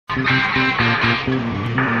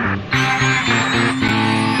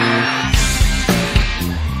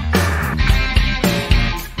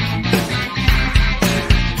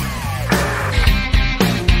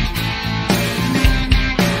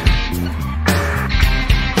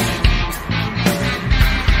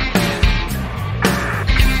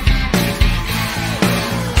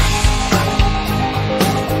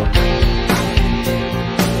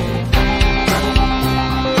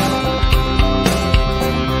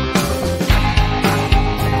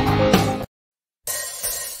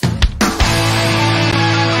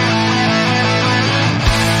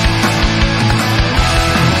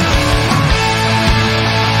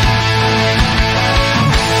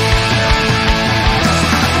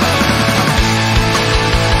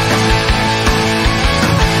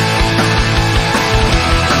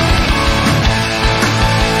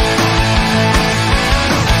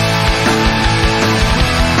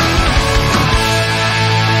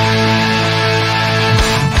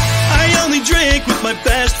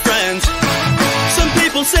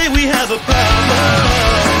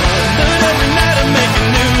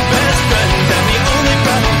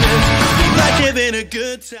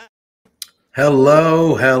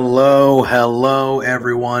Hello,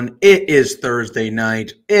 everyone. It is Thursday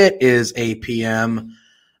night. It is 8 p.m.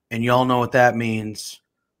 And y'all know what that means.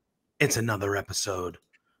 It's another episode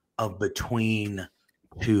of Between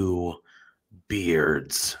Two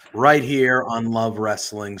Beards. Right here on Love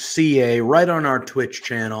Wrestling CA, right on our Twitch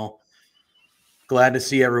channel. Glad to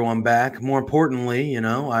see everyone back. More importantly, you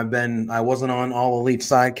know, I wasn't on All Elite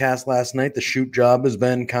Sidecast last night. The shoot job has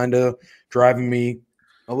been kind of driving me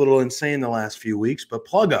a little insane the last few weeks, but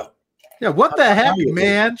Pluggo. Yeah, what the heck,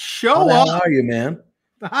 man? Show up. How are you, man?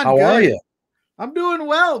 How are you? I'm doing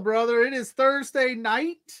well, brother. It is Thursday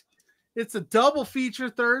night. It's a double feature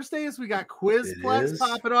Thursdays. We got Quizplex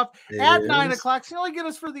popping off at 9 o'clock. So you only get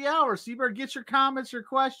us for the hour, so you better get your comments, your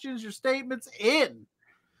questions, your statements in.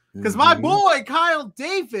 Because my boy, Kyle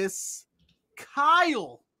Davis,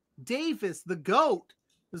 the GOAT,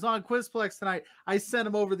 is on Quizplex tonight. I sent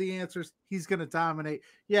him over the answers. He's going to dominate.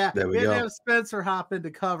 Yeah, there we go. Have Spencer hop in to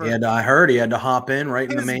cover. And I heard he had to hop in right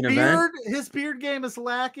in the main event. His beard game is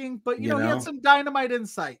lacking, but you know, he had some dynamite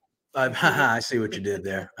insight. I see what you did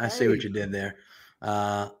there.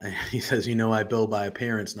 He says, you know, I bill by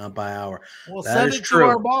appearance, not by hour. Well, send it to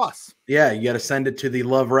our boss. Yeah, you got to send it to the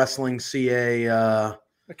Love Wrestling CA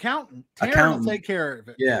accountant. Taryn will take care of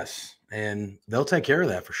it. Yes, and they'll take care of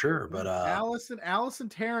that for sure. But Allison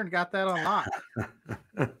Taryn got that on lock.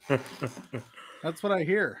 That's what I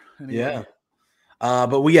hear. Anyway. Yeah.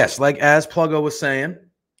 But yes, like as Pluggo was saying,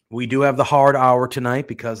 we do have the hard hour tonight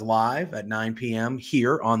because live at 9 p.m.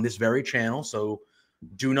 here on this very channel. So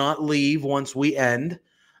do not leave once we end.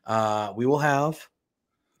 We will have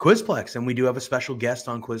Quizplex, and we do have a special guest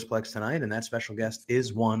on Quizplex tonight, and that special guest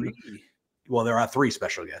is one. Well, there are three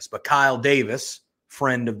special guests, but Kyle Davis,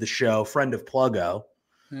 friend of the show, friend of Pluggo,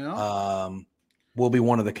 will be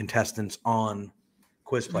one of the contestants on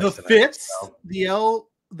Quizplex. The Fitz,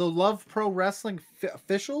 the Love Pro Wrestling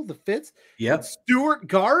official, the Fitz. Yep. Stuart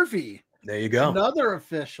Garvey. There you go. Another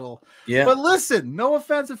official. Yeah. But listen, no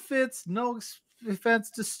offense to Fitz, no offense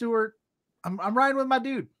to Stuart. I'm riding with my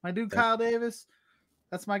dude. Kyle Davis.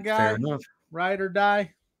 That's my guy. Fair enough. Ride or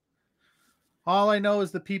die. All I know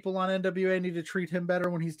is the people on NWA need to treat him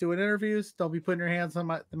better when he's doing interviews. Don't be putting your hands on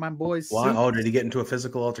my boy's suit. Oh, did he get into a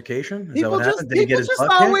physical altercation? Is people that what happened? Did he get his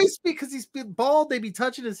butt always kicked? Because he's been bald, they be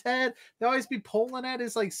touching his head. They always be pulling at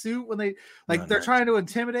his suit when they're trying to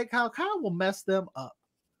intimidate Kyle. Kyle will mess them up.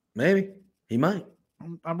 Maybe he might.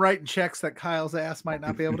 I'm writing checks that Kyle's ass might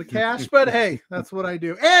not be able to cash, but hey, that's what I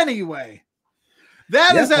do. Anyway,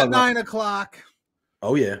 that is at 9 o'clock.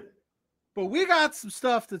 Oh yeah. But we got some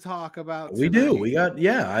stuff to talk about. We do. We got,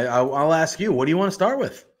 I'll ask you. What do you want to start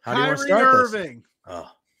with? How do you want to start Irving.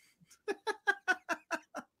 This?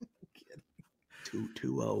 Oh.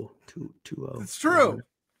 2-0. It's true.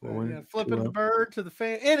 Flipping the bird to the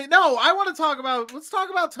fan. Let's talk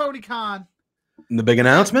about Tony Khan. The big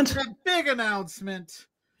announcement? The big announcement.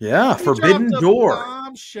 Yeah, Forbidden Door.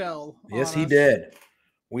 Bombshell. Yes, he did.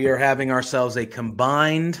 We are having ourselves a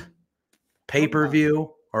combined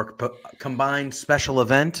pay-per-view. Or combined special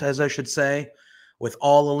event, as I should say, with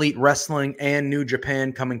All Elite Wrestling and New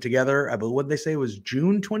Japan coming together. I believe what they say was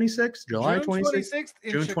June 26th, July 26th,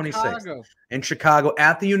 June 26th in Chicago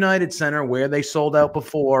at the United Center, where they sold out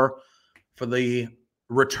before for the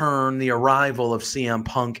arrival of CM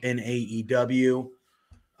Punk in AEW.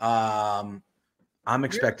 I'm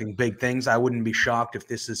expecting big things. I wouldn't be shocked if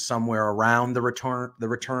this is somewhere around the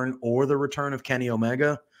return of Kenny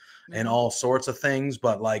Omega. and all sorts of things.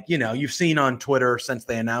 But like, you know, you've seen on Twitter since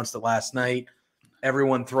they announced it last night,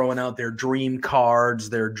 everyone throwing out their dream cards,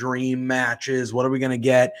 their dream matches. What are we going to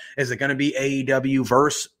get? Is it going to be AEW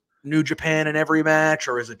versus New Japan in every match,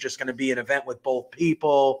 or is it just going to be an event with both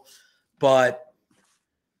people? But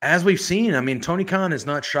as we've seen, I mean, Tony Khan has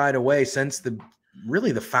not shied away since the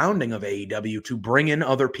founding of AEW to bring in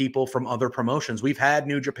other people from other promotions. We've had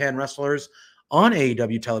New Japan wrestlers on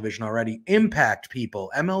AEW television already, Impact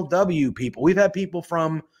people, MLW people. We've had people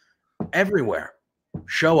from everywhere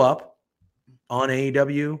show up on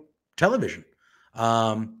AEW television.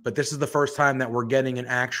 But this is the first time that we're getting an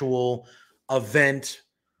actual event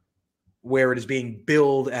where it is being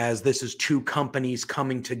billed as this is two companies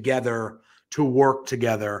coming together to work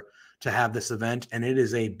together to have this event. And it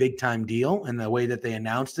is a big time deal. And the way that they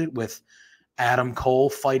announced it with Adam Cole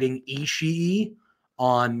fighting Ishii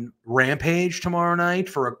on Rampage tomorrow night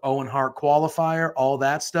for an Owen Hart qualifier, all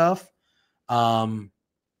that stuff.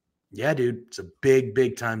 Yeah, dude, it's a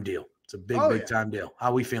big time deal. It's a big time deal. How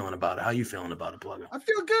are we feeling about it? How are you feeling about it, Pluggo? I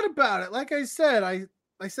feel good about it. Like I said, I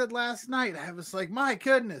said last night, I was like, my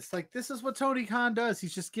goodness, like this is what Tony Khan does.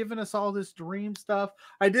 He's just giving us all this dream stuff.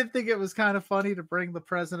 I did think it was kind of funny to bring the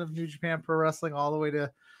president of New Japan Pro Wrestling all the way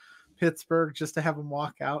to Pittsburgh just to have him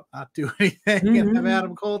walk out, not do anything, and have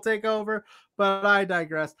Adam Cole take over. But I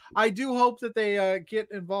digress. I do hope that they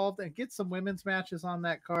get involved and get some women's matches on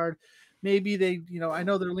that card. Maybe they, you know, I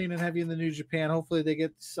know they're leaning heavy in the New Japan. Hopefully they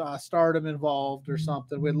get Stardom involved or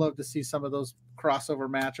something. We'd love to see some of those crossover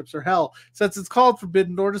matchups. Or hell, since it's called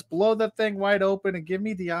Forbidden Door, just blow that thing wide open and give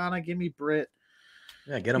me Deonna, give me Britt.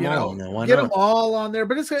 Yeah, get them all on there. Why get not? them all on there.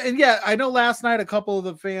 But it's and yeah, I know last night a couple of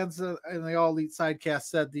the fans in the All Elite Sidecast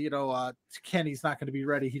said that, you know, Kenny's not going to be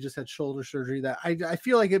ready. He just had shoulder surgery. That I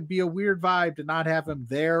feel like it'd be a weird vibe to not have him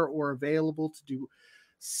there or available to do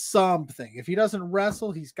something. If he doesn't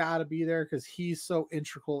wrestle, he's got to be there because he's so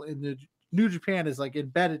integral in the New Japan is like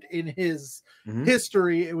embedded in his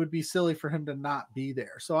history. It would be silly for him to not be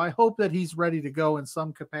there. So I hope that he's ready to go in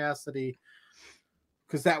some capacity,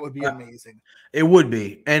 because that would be amazing. It would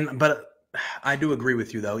be. But I do agree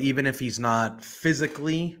with you though. Even if he's not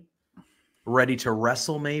physically ready to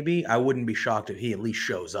wrestle, maybe I wouldn't be shocked if he at least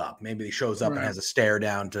shows up. Maybe he shows up and has a stare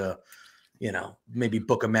down to, you know, maybe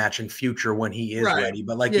book a match in future when he is ready.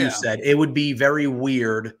 But like you said, it would be very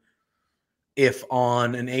weird if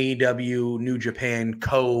on an AEW New Japan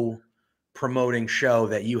co-promoting show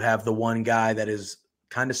that you have the one guy that is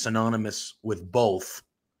kind of synonymous with both,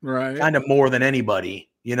 right? Kind of more than anybody.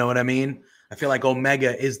 You know what I mean? I feel like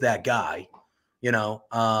Omega is that guy, you know?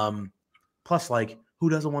 Plus, like, who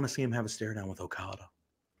doesn't want to see him have a stare down with Okada?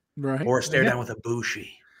 Right. Or a stare down with Ibushi?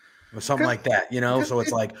 Or something like that, you know? So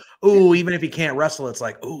it's like, ooh, even if he can't wrestle, it's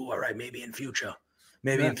like, ooh, all right, maybe in future.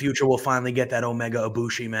 Maybe in future we'll finally get that Omega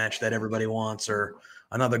Ibushi match that everybody wants, or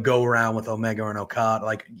another go-around with Omega and Okada.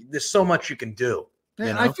 Like, there's so much you can do. You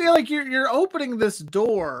know? I feel like you're opening this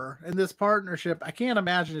door and this partnership. I can't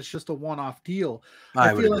imagine it's just a one-off deal.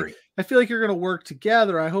 I would agree. I feel like you're going to work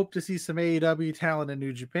together. I hope to see some AEW talent in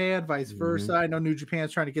New Japan, vice versa. I know New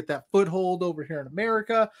Japan's trying to get that foothold over here in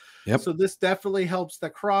America. Yep. So this definitely helps the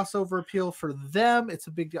crossover appeal for them. It's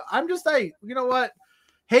a big deal. I'm just like, you know what?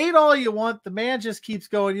 Hate all you want. The man just keeps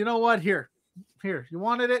going, you know what? Here, you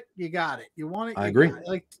wanted it. You got it. You want it. I agree.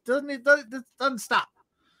 Like, it doesn't stop.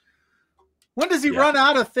 When does he run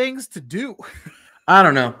out of things to do? I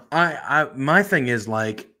don't know. My thing is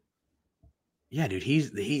like, yeah, dude,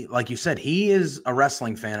 he like you said, he is a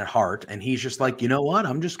wrestling fan at heart, and he's just like, you know what?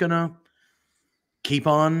 I'm just gonna keep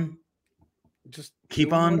on just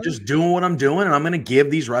doing what I'm doing, and I'm gonna give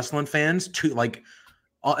these wrestling fans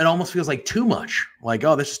it almost feels like too much. Like,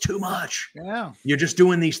 oh, this is too much. Yeah. You're just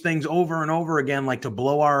doing these things over and over again, like to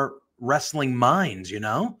blow our wrestling minds, you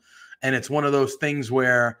know? And it's one of those things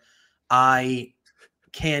where I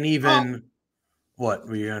can't even. What?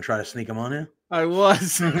 Were you going to try to sneak him on here? I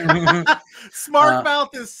was. Smart Mouth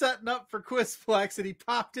is setting up for Quizplex, and he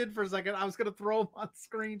popped in for a second. I was going to throw him on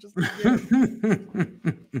screen just to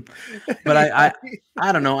get But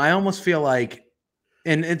I don't know. I almost feel like,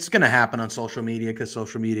 and it's going to happen on social media because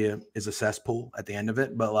social media is a cesspool at the end of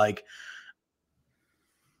it. But like,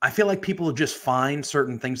 I feel like people just find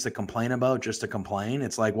certain things to complain about just to complain.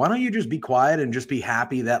 It's like, why don't you just be quiet and just be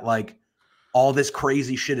happy that like all this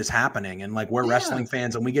crazy shit is happening, and like we're wrestling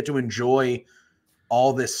fans and we get to enjoy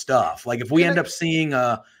all this stuff. Like if we end up seeing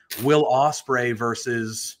Will Ospreay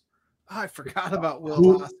versus I forgot about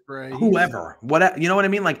Will Ospreay. Whoever, you know what I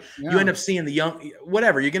mean? Like you end up seeing the young,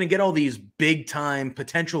 whatever. You're going to get all these big time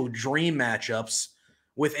potential dream matchups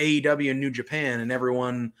with AEW and New Japan, and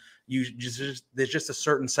everyone, there's just a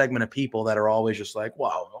certain segment of people that are always just like,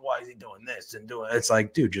 wow, why is he doing this and doing it? It's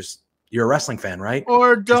like, dude, you're a wrestling fan, right?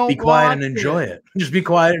 Or don't be quiet and enjoy it. Just be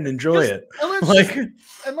quiet and enjoy it.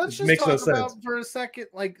 Let's just talk about for a second,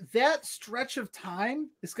 like that stretch of time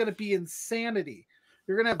is going to be insanity.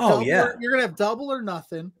 You're going to have you're going to have Double or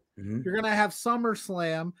Nothing. Mm-hmm. You're going to have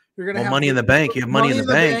SummerSlam. You're going to have Money in the Bank. You have Money in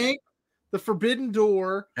the Bank. The Forbidden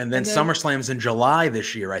Door. And then SummerSlam's in July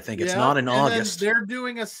this year, I think. It's not in August. They're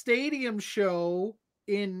doing a stadium show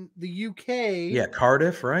in the UK. Yeah,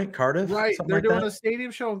 Cardiff, right? Cardiff. Right. They're doing a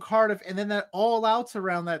stadium show in Cardiff, and then that All Out's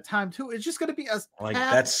around that time too. It's just going to be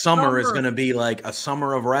that summer is going to be like a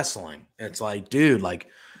summer of wrestling. It's like, dude, like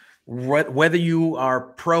whether you are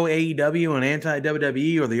pro AEW and anti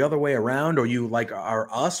WWE or the other way around, or you like are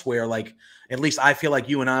us, where like at least I feel like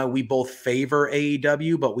you and we both favor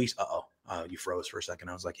AEW, but you froze for a second.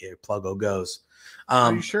 I was like, "Here, Pluggo goes."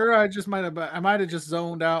 Are you sure? I might have just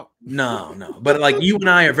zoned out. No. But like you and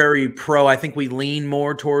I are very pro. I think we lean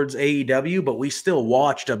more towards AEW, but we still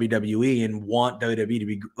watch WWE and want WWE to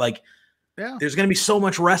be like. Yeah. There's going to be so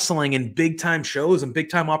much wrestling and big time shows and big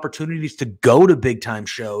time opportunities to go to big time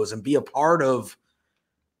shows and be a part of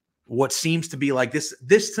what seems to be like this.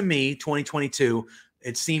 This to me, 2022.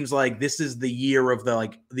 It seems like this is the year of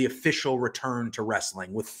the official return to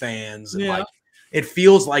wrestling with fans. And like, it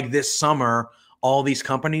feels like this summer, all these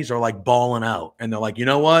companies are like balling out and they're like, you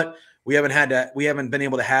know what? We haven't been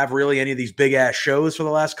able to have really any of these big ass shows for the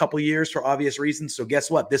last couple of years for obvious reasons. So guess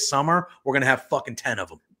what? This summer, we're going to have fucking 10 of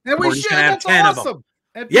them. And we're just going to have 10 of them.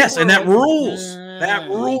 Yes. And that rules. That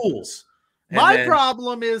rules. My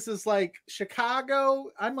problem is like Chicago.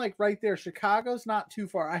 I'm like right there. Chicago's not too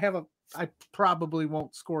far. I probably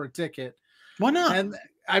won't score a ticket. Why not? And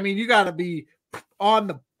I mean, you got to be on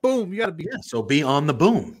the boom. You got to be. Yeah, so be on the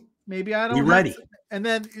boom. Maybe I don't. Be ready. And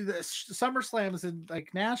then the SummerSlam is in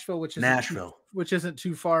like Nashville, which isn't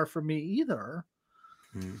too far from me either.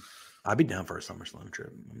 I'd be down for a SummerSlam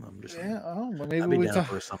trip. I'm just saying. Well, maybe I'd be down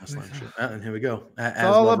for a SummerSlam trip. And here we go. It's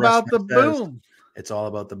all about the boom. It's all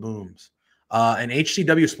about the booms. And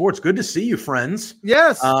HCW Sports, good to see you, friends.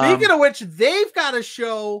 Yes. Speaking of which, they've got a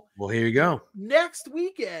show. Well, here you go. Next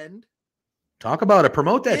weekend. Talk about it.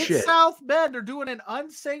 Promote that shit. South Bend, they're doing an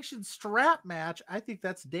unsanctioned strap match. I think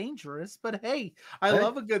that's dangerous, but hey, I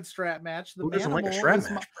love a good strap match. Who doesn't like a strap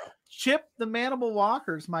match, bro? Chip the Manimal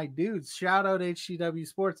Walker's my dudes. Shout out HCW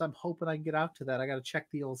Sports. I'm hoping I can get out to that. I got to check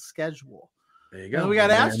the old schedule. There you go. And we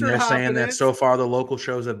got Astrid. They're saying that so far the local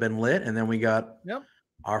shows have been lit, and then we got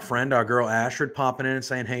our girl Astrid popping in and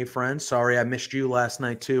saying, "Hey, friends, sorry I missed you last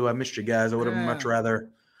night too. I missed you guys. I would have much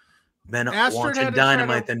rather been watching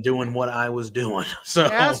Dynamite than doing what I was doing." So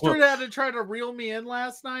Astrid had to try to reel me in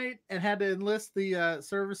last night and had to enlist the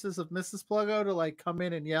services of Mrs. Pluggo to like come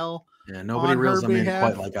in and yell. Yeah, nobody reels them in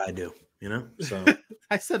quite like I do, you know. So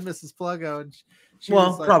I said Mrs. Pluggo,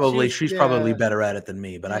 and she's probably better at it than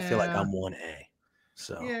me, but I feel like I'm 1A.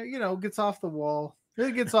 So gets off the wall.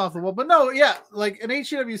 It gets off the wall. But no, like in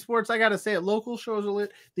HCW Sports, I got to say it, local shows are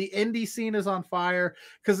lit. The indie scene is on fire.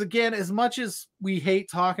 Because again, as much as we hate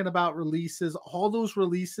talking about releases, all those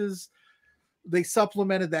releases, they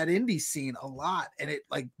supplemented that indie scene a lot. And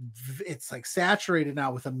it's like saturated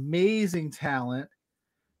now with amazing talent.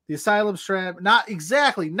 The Asylum strap, not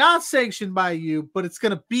sanctioned by you, but it's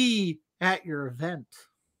going to be at your event.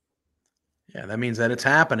 Yeah, that means that it's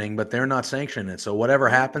happening, but they're not sanctioning it. So whatever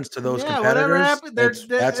happens to those competitors,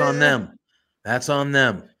 that's on them. That's on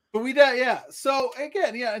them. But So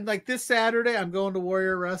again, and like this Saturday, I'm going to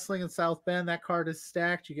Warrior Wrestling in South Bend. That card is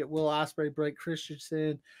stacked. You get Will Ospreay, Blake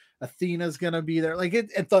Christensen, Athena's gonna be there.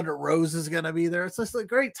 And Thunder Rose is gonna be there. It's just a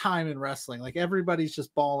great time in wrestling. Like everybody's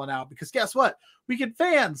just balling out because guess what? We get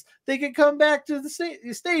fans. They can come back to the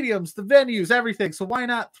stadiums, the venues, everything. So why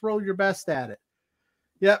not throw your best at it?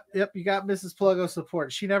 Yep. You got Mrs. Pluggo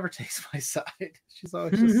support. She never takes my side. She's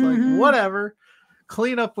always just like, whatever.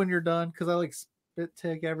 Clean up when you're done because I like spit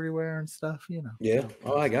take everywhere and stuff, Yeah.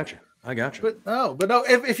 Oh, I got you. But no.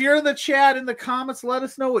 If you're in the chat, in the comments, let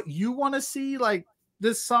us know what you want to see. Like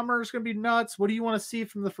this summer is going to be nuts. What do you want to see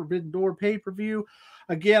from the Forbidden Door pay-per-view?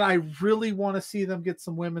 Again, I really want to see them get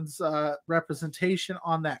some women's representation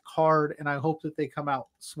on that card, and I hope that they come out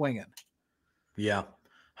swinging. Yeah,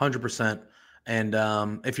 100%. And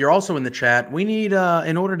if you're also in the chat, we need,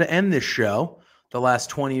 in order to end this show, the last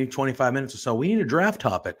 20, 25 minutes or so, we need a draft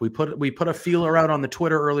topic. We put a feeler out on the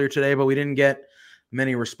Twitter earlier today, but we didn't get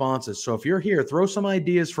many responses. So if you're here, throw some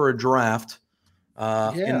ideas for a draft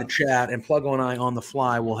in the chat, and Pluggo and I on the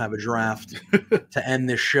fly will have a draft to end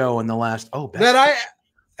this show. In the last,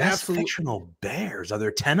 best fictional bears. Are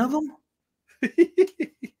there 10 of them?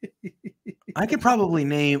 I could probably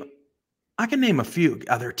name I can name a few.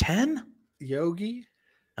 Are there 10? Yogi.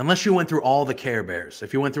 Unless you went through all the Care Bears.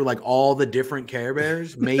 If you went through like all the different Care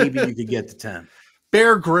Bears, maybe you could get to 10.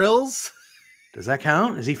 Bear Grylls. Does that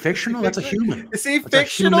count? Is he fictional? That's a human. Is he That's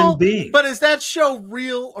fictional? A human being. But is that show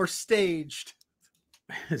real or staged?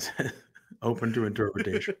 It's open to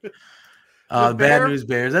interpretation. Bad News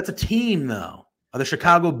Bears. That's a team, though. Are the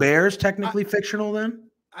Chicago Bears technically fictional then?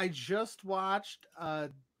 I just watched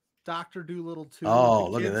Dr. Dolittle 2. Oh,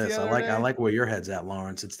 look at this. I like where your head's at,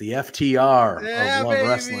 Lawrence. It's the FTR of Love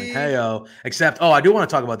Wrestling. Hey-o. Except, I do want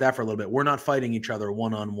to talk about that for a little bit. We're not fighting each other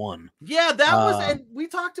one-on-one. Yeah, that was, and we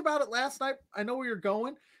talked about it last night. I know where you're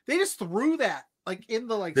going. They just threw that like in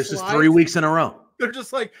the like. This slides. Is 3 weeks in a row. They're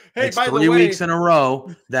just like, hey, it's by 3 the way, weeks in a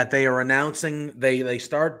row that they are announcing. They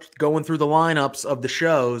start going through the lineups of the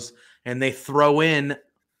shows, and they throw in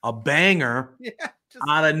a banger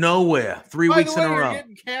out of nowhere. 3 weeks in a row. You're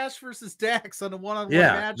getting Cash versus Dax on a one-on-one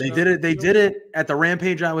match. They did it. They did it at the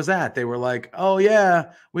Rampage I was at. They were like, "Oh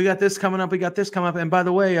yeah, we got this coming up. We got this coming up." And by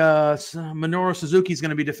the way, Minoru Suzuki is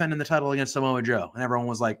going to be defending the title against Samoa Joe. And everyone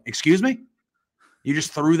was like, "Excuse me, you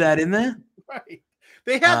just threw that in there?" Right.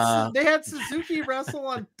 They had Suzuki wrestle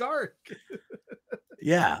on Dark.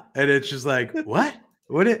 Yeah, and it's just like, what?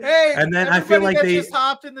 Hey, and then I feel like they just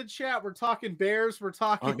hopped in the chat. We're talking Bears. We're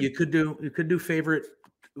talking. You could do favorite.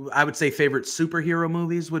 I would say favorite superhero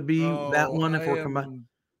movies would be that one if we're combining.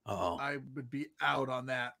 I would be out on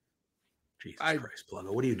that. Jesus Christ,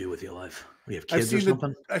 Pluggo, what do you do with your life? Do you have kids or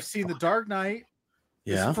something? I've seen The Dark Knight.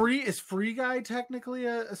 Yeah. Is Free Guy technically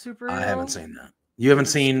a superhero? I haven't seen that. You haven't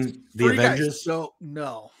seen The Avengers?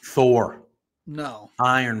 No. Thor. No.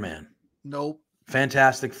 Iron Man. Nope.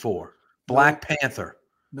 Fantastic Four. Black Panther.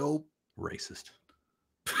 Nope. Racist.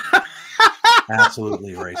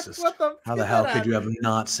 Absolutely racist. How the hell could you have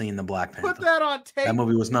not seen the Black Panther? Put that on tape. That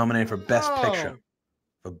movie was nominated for Best Picture.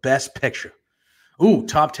 For Best Picture. Ooh,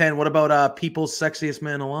 top 10. What about People's Sexiest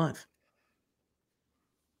Man Alive?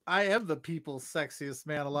 I am the people's sexiest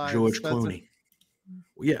man alive. George Clooney.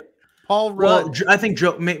 Yeah. Paul Rudd. Well, I think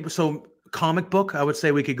so comic book, I would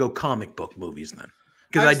say we could go comic book movies then.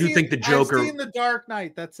 Because I do think the Joker. I've seen The Dark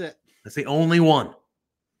Knight. That's it. That's the only one.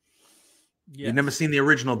 Yes. You've never seen the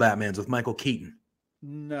original Batmans with Michael Keaton?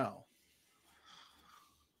 No.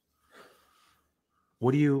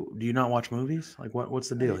 Do you not watch movies? Like what's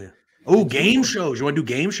the deal here? Oh, game shows. You want to do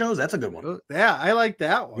game shows? That's a good one. Yeah, I like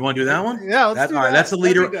that one. You want to do that one? Yeah, let's do that. All right, that's a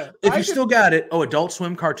leader. If you still got it. Oh, Adult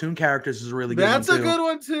Swim cartoon characters is a really good one. That's a good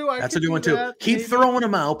one too. That's a good one too. Keep throwing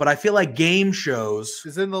them out, but I feel like game shows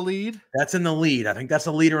is in the lead. That's in the lead. I think that's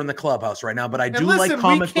a leader in the clubhouse right now. But I do like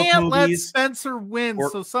comic book movies. We can't let Spencer win,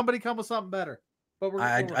 so somebody come with something better. But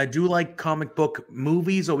I do like comic book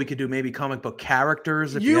movies, or we could do maybe comic book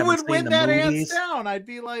characters. If you would win that hands down. I'd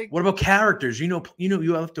be like, what about characters? You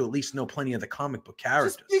have to at least know plenty of the comic book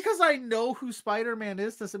characters. Just because I know who Spider-Man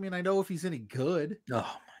is doesn't mean I know if he's any good. Oh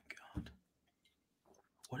my god,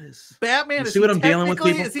 what is Batman? See what I'm dealing with,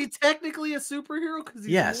 people? Is he technically a superhero? Because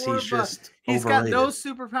he's just he's overrated. got no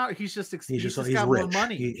superpower. He's got rich. More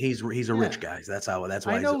money. He's a rich guy. That's why.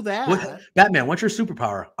 I know that. Batman, what's your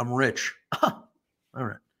superpower? I'm rich. All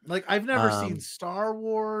right. Like I've never seen Star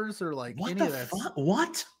Wars or like any of that.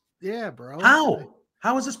 What? Yeah, bro.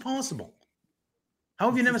 How is this possible? How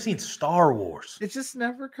have you never seen Star Wars? It just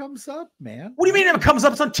never comes up, man. What do you mean it never comes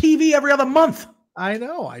up? It's on TV every other month. I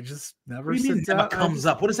know. I just never. What do you mean it never comes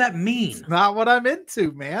up? What does that mean? It's not what I'm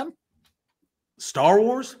into, man. Star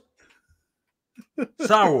Wars.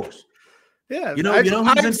 Star Wars. Yeah,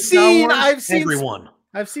 I've seen everyone.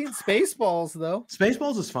 I've seen Spaceballs though.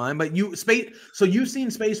 Spaceballs is fine, but you've seen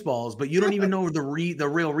Spaceballs, but you don't even know the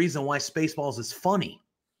real reason why Spaceballs is funny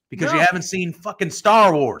because you haven't seen fucking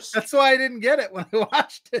Star Wars. That's why I didn't get it when I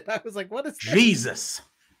watched it. I was like, "What is Jesus?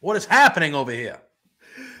 What is happening over here?"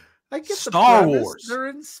 I get Star Wars. They're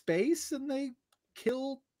in space and they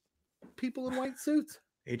kill people in white suits.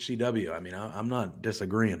 HCW. I mean, I'm not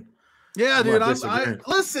disagreeing. Yeah, dude.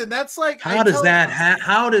 Listen. That's like how does that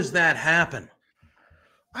happen?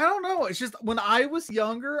 I don't know. It's just when I was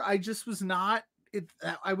younger, I just was not.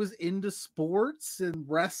 I was into sports and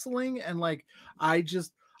wrestling, and like I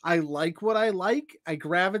like what I like. I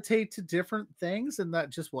gravitate to different things, and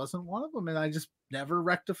that just wasn't one of them. And I just never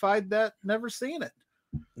rectified that. Never seen it.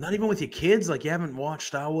 Not even with your kids. Like you haven't watched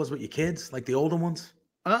Star Wars with your kids, like the older ones.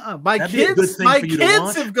 My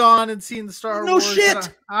kids have gone and seen the Star Wars. No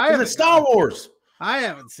shit. I haven't Star Wars. I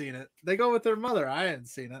haven't seen it. They go with their mother. I hadn't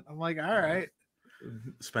seen it. I'm like, all right.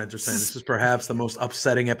 Spencer saying this is perhaps the most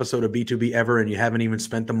upsetting episode of B2B ever, and you haven't even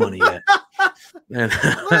spent the money yet. And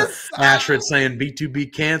Astrid saying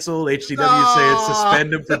B2B canceled. HCW saying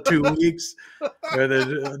suspend him for 2 weeks.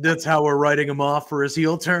 That's how we're writing him off for his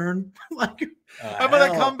heel turn. Like, I'm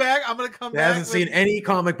gonna come back. I'm gonna come back. Hasn't seen any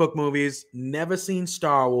comic book movies. Never seen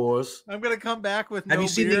Star Wars. I'm gonna come back with have you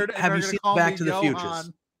seen Back to the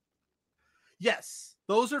Futures? Yes,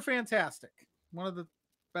 those are fantastic. One of the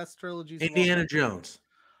best trilogies. Indiana Jones.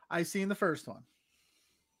 I've seen the first one.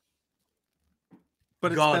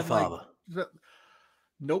 But Godfather.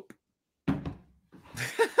 Nope.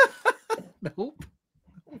 Nope.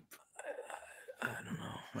 I don't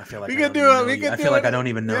know. I feel like we could do it. I feel like I don't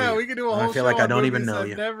even know. Yeah, you. we could do a whole. I feel like I don't even know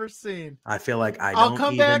you. I've never seen. I feel like I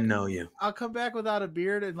don't even know you. I'll come back without a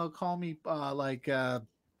beard, and they'll call me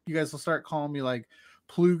you guys will start calling me like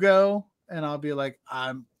Plugo, and I'll be like,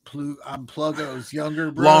 I'm Plugo's younger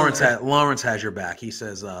brother. Lawrence has your back. He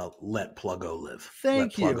says, "Let Plugo live."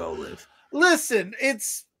 Thank you. Plugo live. Listen,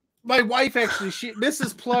 it's my wife actually.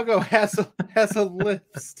 Mrs. Plugo has a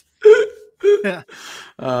list. Yeah.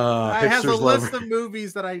 I have a list of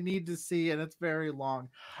movies that I need to see, and it's very long.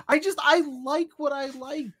 I like what I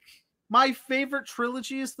like. My favorite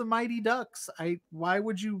trilogy is The Mighty Ducks. Why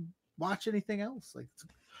would you watch anything else? Like,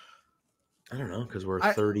 I don't know, because we're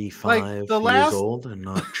 35 years old and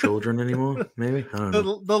not children anymore. Maybe I don't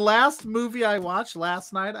know. The last movie I watched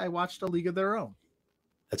last night, I watched A League of Their Own.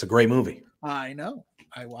 That's a great movie. I know.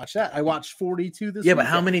 I watched that. I watched 42 this. Yeah, but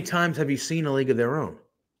how many times have you seen A League of Their Own?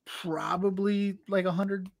 Probably like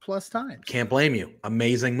 100+ times. Can't blame you.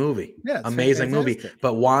 Amazing movie. Yeah, amazing movie.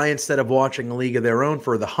 But why, instead of watching A League of Their Own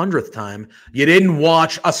for the 100th time, you didn't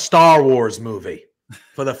watch a Star Wars movie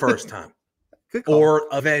for the first time? Or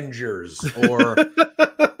Avengers, or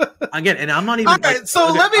again, and I'm not even. Right,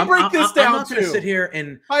 so let me break this down. I'm not going to sit here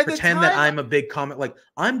and pretend that I'm a big comic. Like,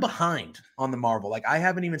 I'm behind on the Marvel. Like, I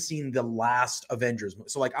haven't even seen the last Avengers movie.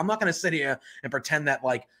 So like, I'm not going to sit here and pretend that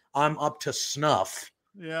like I'm up to snuff.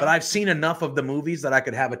 Yeah. But I've seen enough of the movies that I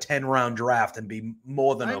could have a 10-round draft and be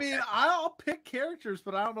more than okay. I mean, I'll pick characters,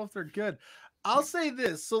 but I don't know if they're good. I'll say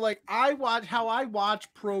this. So like I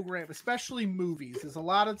watch program, especially movies, is a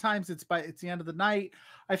lot of times it's the end of the night.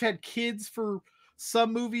 I've had kids for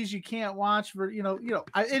some movies you can't watch for,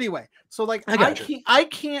 anyway. So like I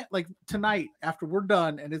can't like tonight after we're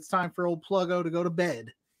done and it's time for old Plugo to go to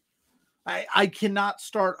bed. I cannot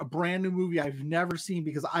start a brand new movie I've never seen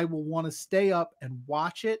because I will want to stay up and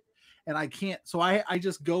watch it. And I can't. So I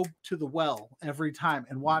just go to the well every time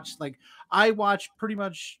and watch. Like I watch pretty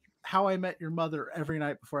much How I Met Your Mother every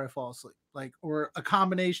night before I fall asleep. Like, or a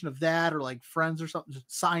combination of that or like Friends or something,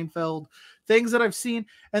 Seinfeld, things that I've seen.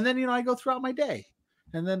 And then, I go throughout my day.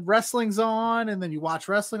 And then wrestling's on, and then you watch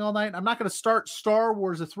wrestling all night. I'm not going to start Star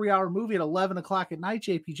Wars, a 3-hour movie at 11 o'clock at night,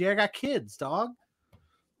 JPJ. I got kids, dog.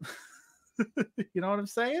 You know what I'm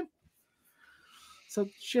saying? So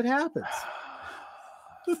shit happens.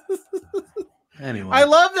 Anyway, I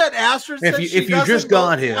love that Astrid said if you just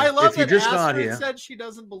got here. I love that Astrid said she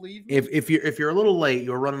doesn't believe me. If you're a little late,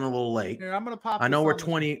 you're running a little late. Here, I'm gonna pop. I know we're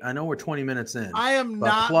 20 minutes in. I am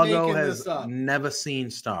not making this up. Never seen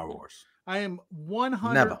Star Wars. I am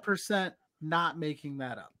 100% not making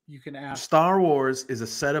that up. You can ask. Star Wars is a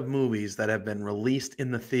set of movies that have been released in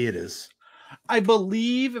the theaters. I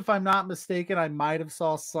believe, if I'm not mistaken, I might have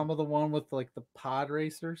saw some of the one with like the pod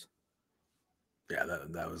racers. Yeah,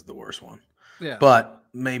 that was the worst one. Yeah, but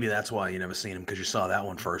maybe that's why you never seen him, because you saw that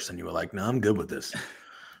one first and you were like, "No, I'm good with this."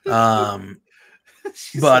 But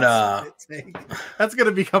that's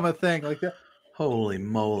gonna become a thing. Like that. Holy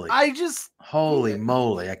moly! Holy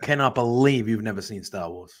moly! I cannot believe you've never seen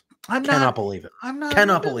Star Wars. Cannot believe it. I'm not.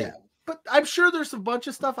 Cannot believe it. But I'm sure there's a bunch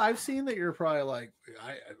of stuff I've seen that you're probably like,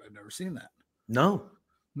 I've never seen that. No,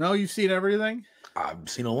 you've seen everything. I've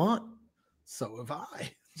seen a lot. So have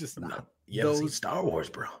I. Just not. No, you haven't seen Star Wars,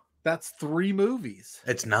 bro. That's 3 movies.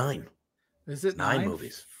 It's 9. Is it 9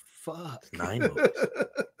 movies? Fuck. It's 9 movies.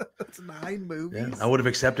 It's 9 movies. Yeah, I would have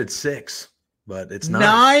accepted 6, but it's 9.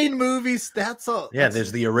 9 movies. That's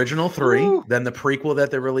there's the original 3, Woo. Then the prequel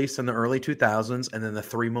that they released in the early 2000s, and then the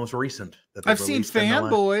 3 most recent that I've seen.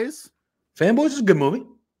 Fanboys. Fanboys is a good movie.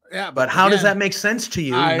 Yeah, but how does that make sense to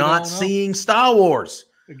you? Not seeing Star Wars.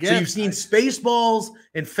 Again, so you've seen Spaceballs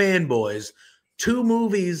and Fanboys, 2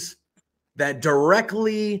 movies that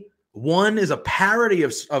directly, one is a parody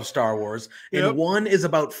of Star Wars, and one is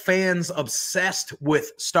about fans obsessed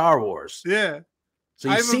with Star Wars. Yeah. So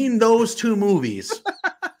you've seen those 2 movies,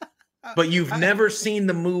 but you've never seen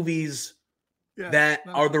the movies that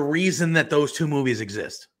are the reason that those 2 movies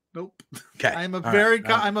exist. Nope. Okay. I'm a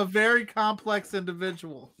very complex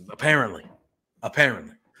individual. Apparently.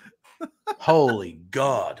 Holy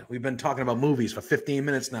God. We've been talking about movies for 15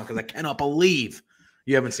 minutes now because I cannot believe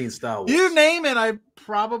you haven't seen Star Wars. You name it, I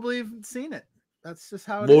probably haven't seen it. That's just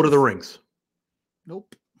how it Lord is. of the Rings.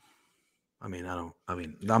 Nope. I'm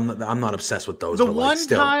not obsessed with those. The one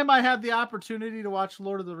time I had the opportunity to watch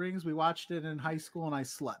Lord of the Rings, we watched it in high school and I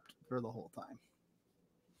slept for the whole time.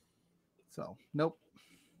 So, nope.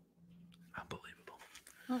 Unbelievable.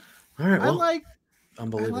 Oh, all right. Well,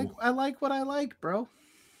 unbelievable. I like what I like, bro.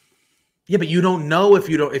 Yeah, but you don't know if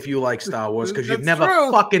you like Star Wars because you've never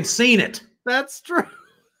fucking seen it. That's true.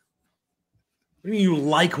 What do you mean you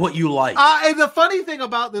like what you like? And the funny thing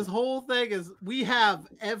about this whole thing is we have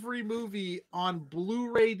every movie on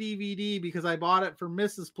Blu-ray DVD because I bought it for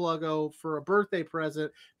Mrs. Pluggo for a birthday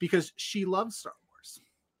present because she loves Star Wars.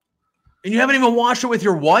 And you haven't even watched it with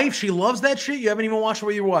your wife? She loves that shit? You haven't even watched it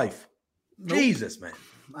with your wife? Nope. Jesus, man.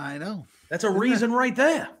 I know. That's a reason right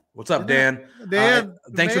there. What's up, Dan? Dan,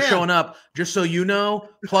 thanks for showing up. Just so you know,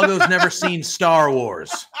 Pluggo's never seen Star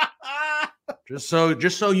Wars. Just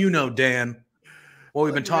so you know, Dan. What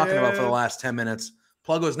we've been talking about for the last 10 minutes.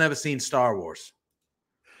 Pluggo's never seen Star Wars.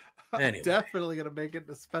 Anyway. I'm definitely going to make it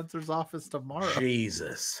to Spencer's office tomorrow.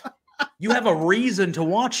 Jesus. You have a reason to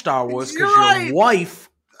watch Star Wars because your wife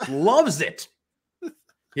loves it.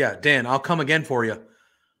 Yeah, Dan, I'll come again for you.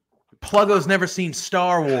 Pluggo's never seen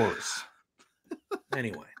Star Wars.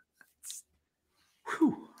 Anyway.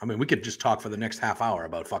 Whew. I mean, we could just talk for the next half hour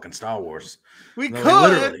about fucking Star Wars. We could,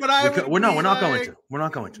 but we're not going to. We're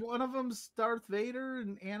not going to. One of them's Darth Vader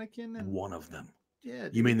and Anakin. And one of them. Yeah.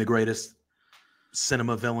 Dude. You mean the greatest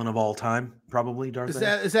cinema villain of all time? Probably Darth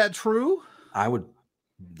Vader. Is that true? I would.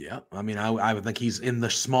 Yeah. I mean, I would think he's in the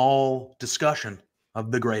small discussion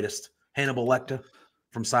of the greatest. Hannibal Lecter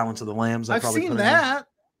from Silence of the Lambs. I've seen that.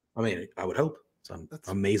 I mean, I would hope. It's an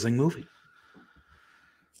amazing movie.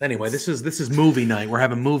 Anyway, this is movie night. We're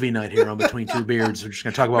having movie night here on Between Two Beards. We're just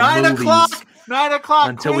going to talk about movies 9 o'clock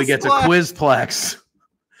until we get to Quizplex.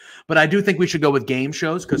 But I do think we should go with game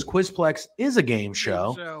shows because Quizplex is a game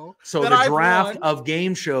show. So the draft of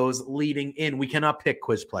game shows leading in. We cannot pick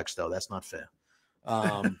Quizplex though. That's not fair.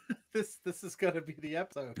 This is going to be the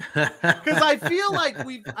episode because I feel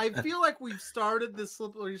like we've started this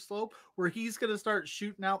slippery slope where he's going to start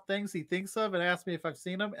shooting out things he thinks of and ask me if I've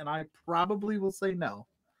seen them, and I probably will say no.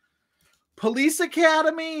 Police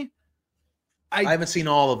Academy. I haven't seen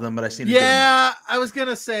all of them, but I've seen. Yeah, I was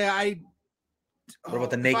gonna say What about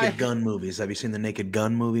the Naked Gun movies? Have you seen the Naked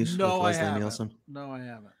Gun movies? No, with Leslie I haven't. Nielsen? No, I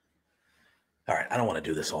haven't. All right, I don't want to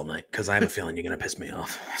do this all night because I have a feeling you're gonna piss me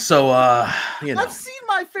off. So, you know, I've seen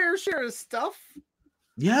my fair share of stuff.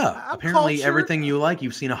 Yeah, apparently cultured. Everything you like,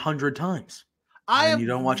 you've seen 100 times. You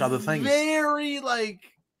don't watch other things. Very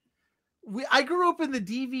I grew up in the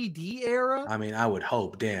DVD era. I mean, I would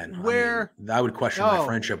hope, Dan. I would question my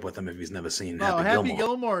friendship with him if he's never seen Happy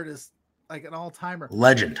Gilmore is like an all-timer.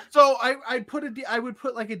 Legend. So I would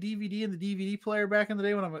put like a DVD in the DVD player back in the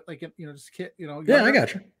day when I'm like, just a kid, Yeah, I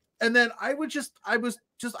got you. And then I would just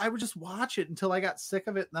watch it until I got sick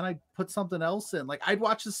of it. And then I'd put something else in. Like I'd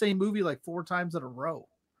watch the same movie like 4 times in a row.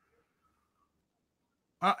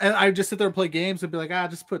 And I'd just sit there and play games and be like,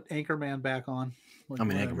 just put Anchorman back on.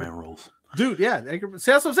 Anchorman rules. Dude, yeah. Anchorman.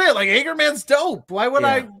 See, that's what I'm saying. Like, Anchorman's dope. Why would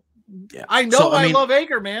I? Yeah. I know I love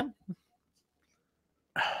Anchorman.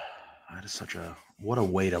 That is what a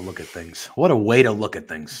way to look at things. What a way to look at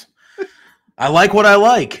things. I like what I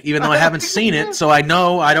like, even though I haven't seen it. So I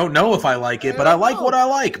don't know if I like it, but I like what I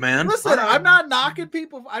like, man. Listen, I'm not knocking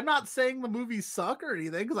people. I'm not saying the movies suck or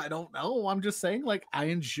anything because I don't know. I'm just saying, like, I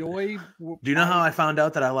enjoy. Do you know how I found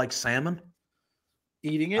out that I like salmon?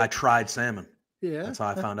 Eating it? I tried salmon. Yeah. That's how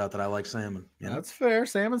I found out that I like salmon. That's fair.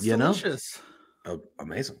 Salmon's delicious. Oh,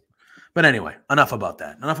 amazing. But anyway, enough about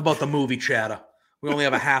that. Enough about the movie chatter. We only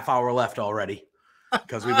have a half hour left already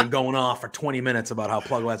because we've been going off for 20 minutes about how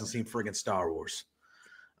Pluggo hasn't seen friggin' Star Wars.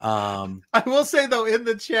 I will say though, in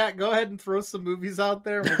the chat, go ahead and throw some movies out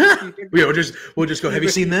there. We'll just go. Have you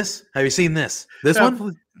seen this? Have you seen this? This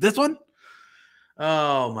one? This one?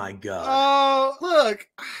 Oh my God. Oh, look.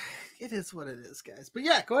 It is what it is, guys. But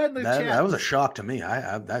yeah, go ahead and chat. That was a shock to me.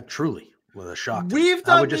 That truly was a shock. We've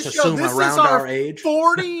done this show. This is our age.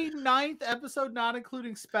 49th episode, not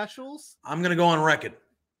including specials. I'm gonna go on record.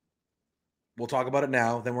 We'll talk about it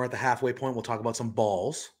now. Then we're at the halfway point. We'll talk about some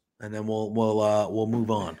balls, and then we'll move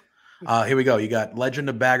on. Here we go. You got Legend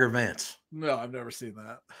of Bagger Vance. No, I've never seen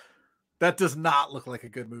that. That does not look like a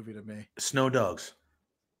good movie to me. Snow Dogs.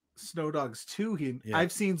 Snow Dogs 2.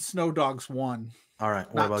 I've seen Snow Dogs 1. All right.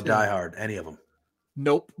 What about Die Hard? Any of them?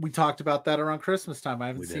 Nope. We talked about that around Christmas time. I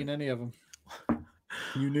haven't seen any of them.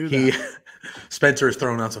 You knew that. Spencer is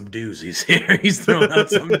throwing out some doozies here. He's throwing out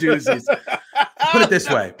some doozies. Put it this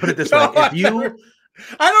way. If you,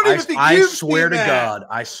 I swear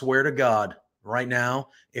to God, right now,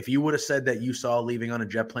 if you would have said that you saw Leaving on a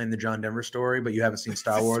Jet Plane, the John Denver story, but you haven't seen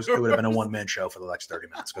Star Wars, it would have been a one-man show for the next 30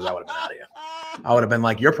 minutes because I would have been out of here. I would have been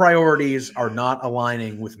like, your priorities are not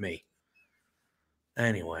aligning with me.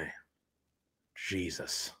 Anyway,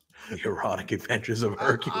 Jesus. The Erotic Adventures of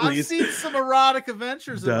Hercules. I've seen some erotic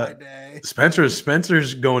adventures in my day.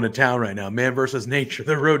 Spencer's going to town right now. Man versus Nature,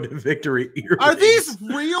 The Road to Victory. Are these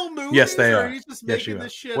real movies? Yes, they are. Or are you just making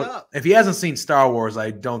this shit up? If he hasn't seen Star Wars,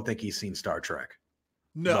 I don't think he's seen Star Trek.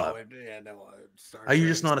 No. Are you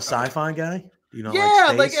just not a sci-fi guy? You know,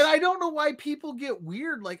 and I don't know why people get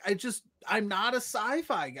weird. Like, I'm not a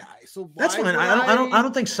sci-fi guy. So that's fine. I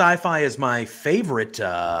don't think sci-fi is my favorite.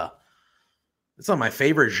 It's not my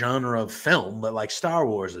favorite genre of film, but like Star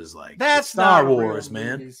Wars is like that's Star Wars,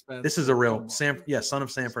 man. Movie, this is a real Son of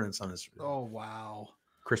Sanford and Son is. Oh wow,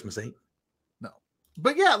 Christmas 8. No,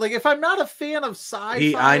 but yeah, like if I'm not a fan of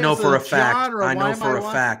sci-fi, I know for a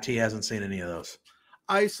fact he hasn't seen any of those.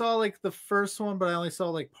 I saw like the first one, but I only saw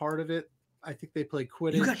like part of it. I think they play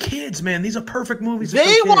Quidditch. You got kids, man. These are perfect movies.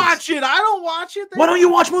 They watch it. I don't watch it. Why don't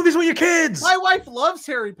you watch movies with your kids? My wife loves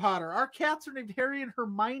Harry Potter. Our cats are named Harry and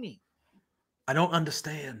Hermione. I don't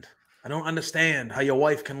understand how your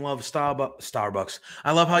wife can love Starbucks.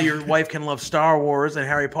 I love how your wife can love Star Wars and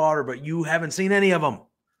Harry Potter, but you haven't seen any of them.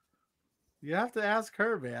 You have to ask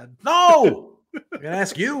her, man. No, I gotta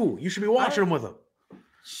ask you. You should be watching them with her.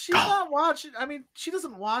 She's not watching. I mean, she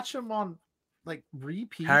doesn't watch them on like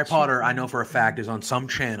repeat. Harry Potter, I know for a fact, is on some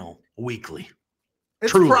channel weekly.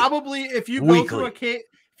 It's probably if you go through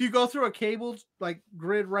if you go through a cable like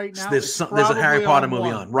grid right now, there's a Harry Potter movie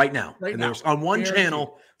on right now. There's on one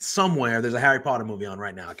channel somewhere. There's a Harry Potter movie on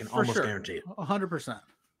right now. I can almost guarantee it. 100%.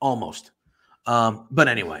 Almost. But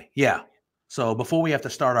anyway, yeah. So before we have to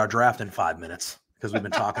start our draft in 5 minutes, because we've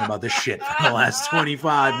been talking about this shit for the last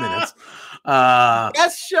 25 minutes.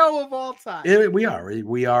 Best show of all time.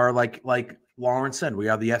 We are like Lauren said, we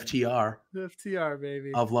are the FTR. The FTR,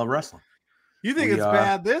 baby. Of Love Wrestling. You think it's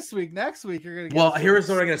bad this week? Next week, you're going to get... Well, here's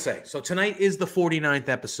what I'm going to say. So tonight is the 49th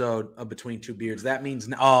episode of Between Two Beards. That means...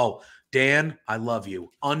 Oh, Dan, I love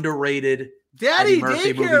you. Underrated. Daddy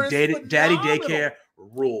Daycare movie. Daddy Daycare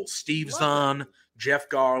rules. Steve Zahn, Jeff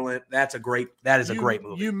Garland. That is a great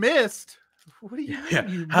movie. You missed. What do you mean?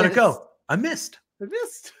 Yeah. How'd it go? I missed. What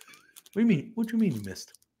do you mean? What do you mean you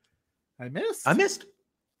missed? I missed.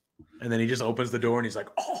 And then he just opens the door and he's like,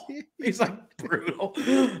 oh, he's like brutal.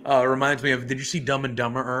 Reminds me of, did you see Dumb and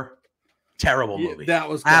Dumberer? Terrible movie. That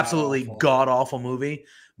was absolutely god-awful movie.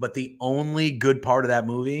 But the only good part of that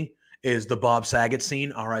movie is the Bob Saget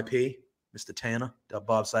scene, R.I.P., Mr. Tanner,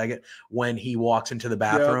 Bob Saget, when he walks into the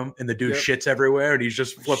bathroom and the dude shits everywhere and he's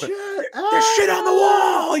just flipping. There's shit on the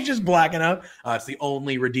wall. He's just blacking out. It's the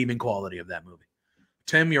only redeeming quality of that movie.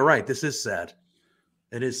 Tim, you're right. This is sad.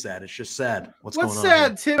 It is sad. It's just sad. What's going on? What's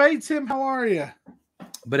sad, Tim? Hey, Tim, how are you?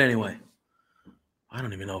 But anyway, I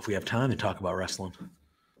don't even know if we have time to talk about wrestling.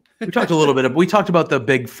 We talked a little bit. We talked about the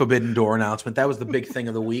big Forbidden Door announcement. That was the big thing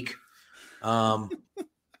of the week. I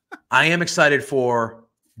am excited for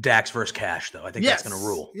Dax versus Cash, though. I think that's going to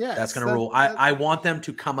rule. Yes, that's going to rule. I want them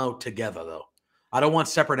to come out together, though. I don't want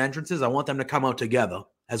separate entrances. I want them to come out together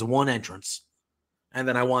as one entrance, and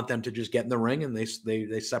then I want them to just get in the ring and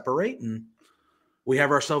they separate and. We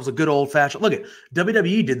have ourselves a good old-fashioned... Look,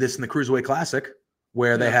 WWE did this in the Cruiserweight Classic,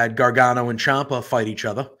 where they had Gargano and Ciampa fight each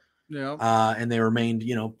other. Yeah. And they remained,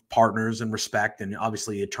 partners and respect. And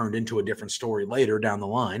obviously, it turned into a different story later down the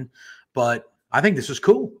line. But I think this is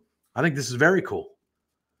cool. I think this is very cool.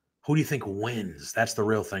 Who do you think wins? That's the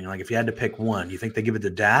real thing. Like, if you had to pick one, you think they give it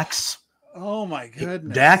to Dax? Oh, my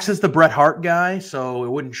goodness. Dax is the Bret Hart guy, so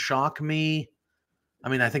it wouldn't shock me. I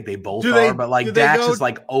mean, I think they both are, but like Dax is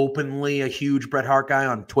like openly a huge Bret Hart guy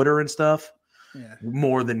on Twitter and stuff. Yeah.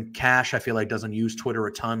 More than Cash, I feel like doesn't use Twitter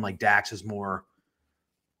a ton. Like Dax is more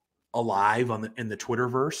alive in the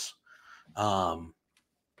Twitterverse. I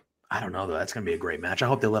don't know though. That's gonna be a great match. I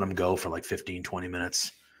hope they let him go for like 15, 20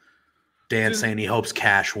 minutes. Dan saying he hopes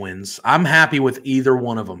Cash wins. I'm happy with either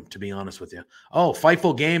one of them, to be honest with you. Oh,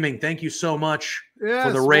 Fightful Gaming, thank you so much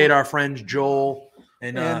for the raid. Our friends Joel.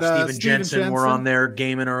 And Steven Jensen were on there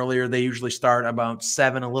gaming earlier. They usually start about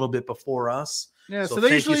 7, a little bit before us. Yeah, so they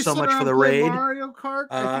thank you so much for the raid. Mario Kart.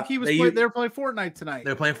 I think they were playing Fortnite tonight.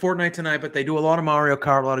 They're playing Fortnite tonight, but they do a lot of Mario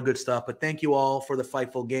Kart, a lot of good stuff. But thank you all for the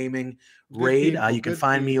Fightful Gaming raid. You can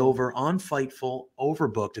find me over on Fightful,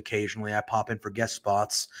 overbooked occasionally. I pop in for guest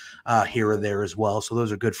spots here or there as well. So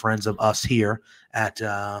those are good friends of us here at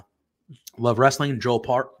Love Wrestling. Joel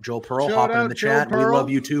Pearl hopping in the chat. Pearl. We love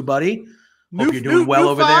you too, buddy. Hope you're doing well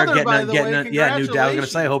over there. Getting new dad. I was going to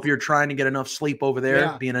say, hope you're trying to get enough sleep over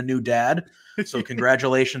there, being a new dad. So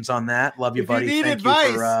congratulations on that. Love you, buddy. Thank you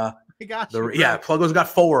for Pluggo's got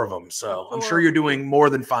 4 of them. So I'm sure you're doing more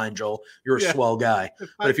than fine, Joel. You're a swell guy.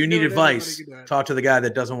 But if you need advice, talk to the guy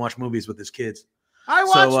that doesn't watch movies with his kids. I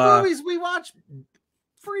watch movies. We watch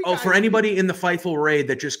free. For anybody in the Fightful raid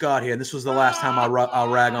that just got here, and this was the last time I'll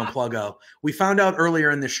rag on Pluggo. We found out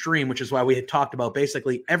earlier in the stream, which is why we had talked about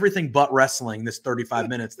basically everything but wrestling this 35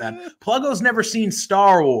 minutes, that Pluggo's never seen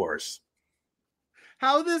Star Wars.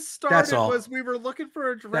 How this started was we were looking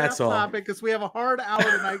for a draft topic because we have a hard hour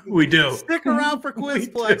tonight. We do. Stick around for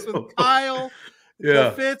Quizplex with Kyle,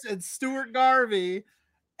 the Fitz, and Stuart Garvey.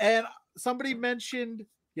 And somebody mentioned,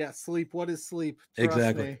 sleep. What is sleep?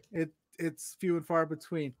 Trust me. It's few and far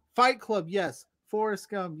between. Fight Club, yes. Forrest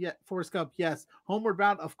Gump, yes. Homeward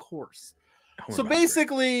Bound, of course.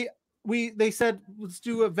 Basically, they said let's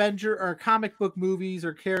do Avenger or comic book movies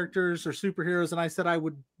or characters or superheroes, and I said I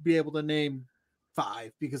would be able to name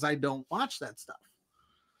 5 because I don't watch that stuff.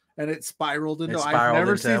 And it spiraled into I've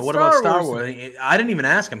never seen what about Star Wars? I didn't even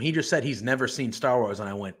ask him. He just said he's never seen Star Wars, and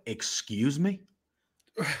I went, "Excuse me?"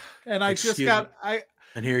 And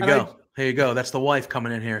and here you go. Here you go. That's the wife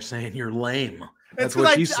coming in here saying you're lame. That's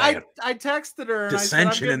what she's saying. I texted her. And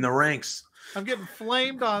dissension in the ranks. I'm getting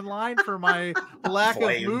flamed online for my lack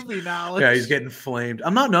of movie knowledge. Yeah, he's getting flamed.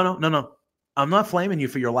 I'm not. No. I'm not flaming you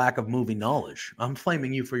for your lack of movie knowledge. I'm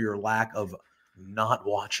flaming you for your lack of not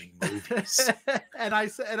watching movies.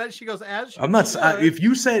 and she goes, I'm not. If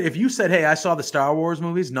you said, hey, I saw the Star Wars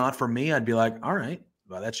movies, not for me, I'd be like, all right,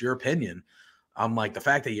 well, that's your opinion. I'm like, the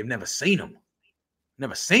fact that you've never seen them.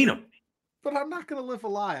 But I'm not going to live a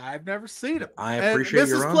lie. I've never seen him. I appreciate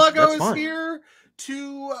your own. Mrs. Pluggo is here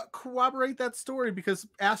to corroborate that story because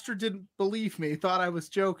Astor didn't believe me. Thought I was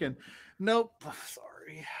joking. Nope.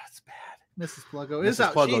 Sorry. It's bad. Mrs. Pluggo is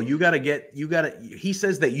out. Pluggo, you gotta. He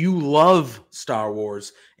says that you love Star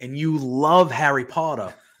Wars and you love Harry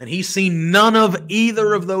Potter, and he's seen none of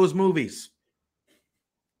either of those movies.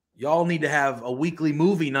 Y'all need to have a weekly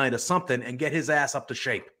movie night or something and get his ass up to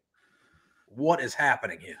shape. What is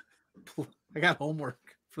happening here? I got homework.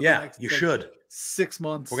 For the next, you should. 6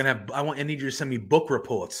 months. We're gonna have. I need you to send me book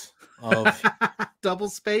reports of double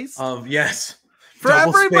space. For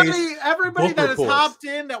everybody that has hopped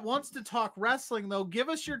in that wants to talk wrestling, though, give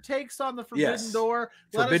us your takes on the Forbidden Door.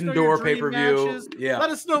 Forbidden Door pay-per-view. Yeah.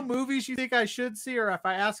 Let us know movies you think I should see, or if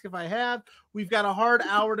I ask if I have. We've got a hard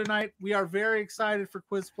hour tonight. We are very excited for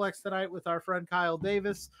Quizplex tonight with our friend Kyle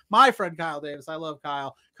Davis. My friend Kyle Davis. I love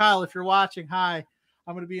Kyle. Kyle, if you're watching, hi.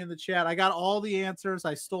 I'm going to be in the chat. I got all the answers.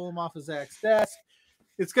 I stole them off of Zach's desk.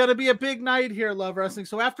 It's going to be a big night here, Love Wrestling.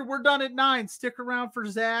 So after we're done at 9, stick around for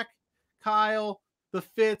Zach, Kyle, the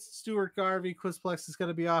Fitz, Stuart Garvey. Quizplex is going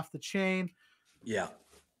to be off the chain. Yeah.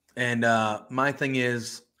 And my thing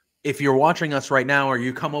is, if you're watching us right now or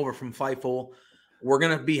you come over from Fightful, we're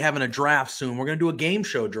going to be having a draft soon. We're going to do a game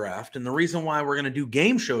show draft. And the reason why we're going to do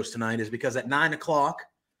game shows tonight is because at 9 o'clock,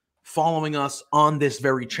 following us on this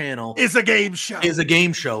very channel is a game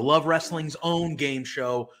show. Love Wrestling's own game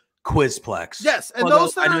show, Quizplex. Yes, and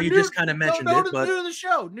those I know you just kind of mentioned it, but new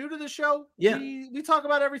to the show. Yeah, we talk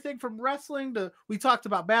about everything from wrestling to we talked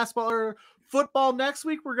about basketball or football. Next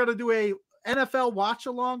week we're going to do a NFL watch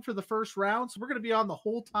along for the first round, so we're going to be on the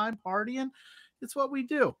whole time partying. It's what we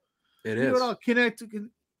do. It is.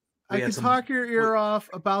 I can talk your ear off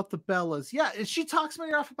about the Bellas. Yeah, and she talks my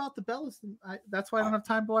ear off about the Bellas. And that's why I don't have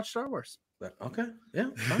time to watch Star Wars. Okay, yeah.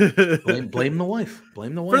 Blame the wife.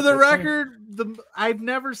 Blame the wife. For the record, I've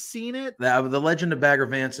never seen it. The Legend of Bagger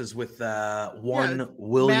Vance is with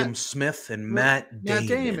William Smith and Matt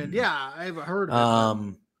Damon. Yeah, I've heard of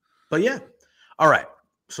it. But yeah, all right.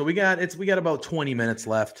 So we got about 20 minutes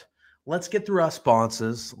left. Let's get through our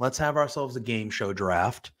sponsors. Let's have ourselves a game show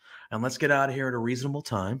draft. And let's get out of here at a reasonable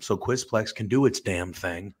time so Quizplex can do its damn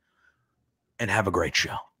thing and have a great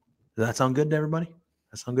show. Does that sound good to everybody?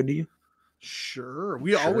 That sound good to you? Sure.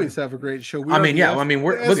 We always have a great show.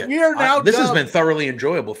 This has been thoroughly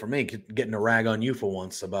enjoyable for me, getting a rag on you for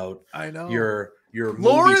once about your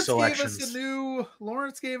movie selections.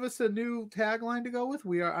 Lawrence gave us a new tagline to go with.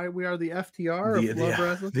 We are the FTR of Love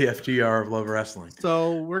Wrestling. The FTR of Love Wrestling.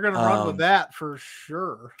 So we're going to run with that for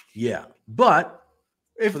sure. Yeah. But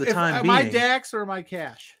for the time being, am I Dax or am I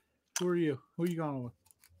Cash? Who are you? Who are you going with?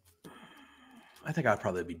 I think I'd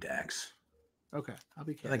probably be Dax. Okay, I'll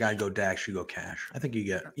be Cash. I think I'd go Dax, you go Cash. I think you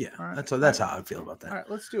get right. That's how I feel about that. All right,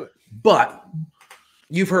 let's do it. But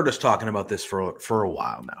you've heard us talking about this for a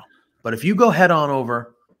while now. But if you go head on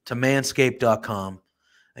over to manscaped.com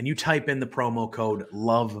and you type in the promo code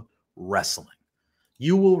Love Wrestling,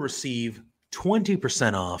 you will receive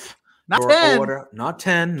 20% off not your 10. order. Not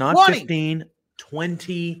 10, not 20. 15,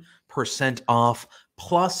 20% off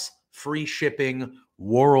plus free shipping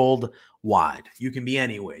worldwide. You can be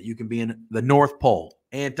anywhere. You can be in the North Pole,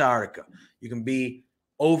 Antarctica. You can be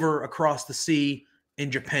over across the sea in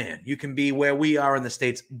Japan. You can be where we are in the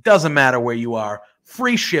States. Doesn't matter where you are.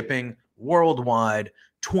 Free shipping worldwide.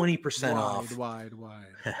 20% off. Wide.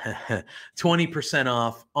 20%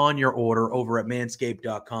 off on your order over at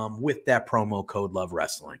manscaped.com with that promo code Love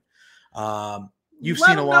Wrestling. You've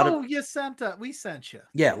seen a lot of. We sent you.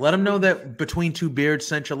 Yeah, let them know that Between Two Beards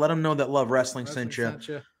sent you. Let them know that Love Wrestling sent you.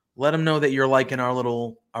 Let them know that you're liking our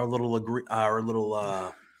little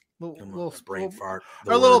brain fart.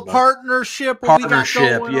 Our little partnership.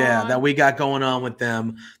 That we got going on with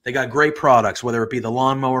them. They got great products, whether it be the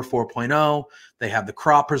Lawnmower 4.0. They have the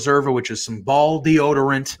Crop Preserver, which is some ball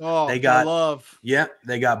deodorant. Oh, they got love. Yeah,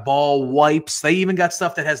 they got ball wipes. They even got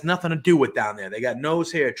stuff that has nothing to do with down there. They got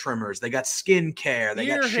nose hair trimmers. They got skin care. They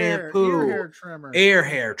got shampoo, ear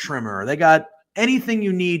hair trimmer. They got anything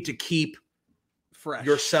you need to keep fresh,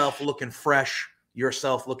 yourself looking fresh,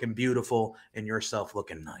 yourself looking beautiful, and yourself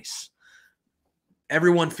looking nice.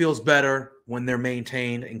 Everyone feels better when they're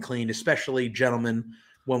maintained and cleaned, especially gentlemen,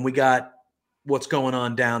 when we got what's going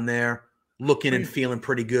on down there, looking and feeling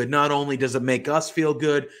pretty good. Not only does it make us feel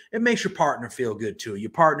good, it makes your partner feel good too. Your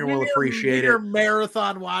partner will appreciate it.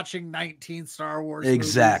 Marathon watching 19 Star Wars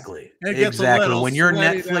Exactly. Exactly. When you're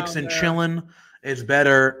Netflix and chilling, it's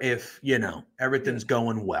better if, everything's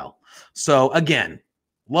going well. So again,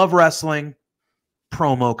 Love Wrestling,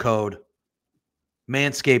 promo code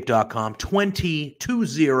manscaped.com,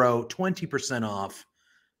 20% off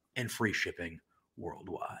and free shipping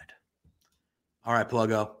worldwide. All right,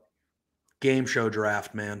 Pluggo. Game show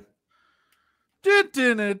draft, man. I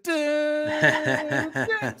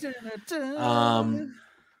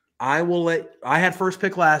had first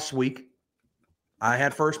pick last week.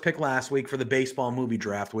 For the baseball movie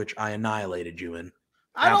draft, which I annihilated you in.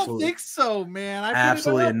 I don't think so, man. I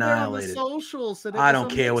absolutely annihilated. Socials. I don't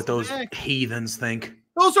care what those heathens think.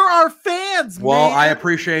 Those are our fans, man. Well, I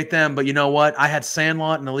appreciate them, but you know what? I had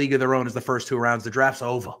Sandlot and A League of Their Own as the first 2 rounds. The draft's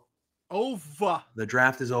over. The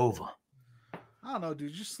draft is over. I don't know,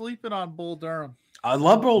 dude. You're sleeping on Bull Durham. I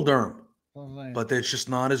love Bull Durham, but it's just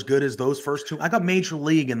not as good as those first 2. I got Major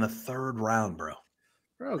League in the 3rd round, bro.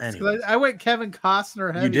 Anyway. I went Kevin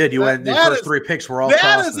Costner heavy. You did. You had the first 3 picks were all That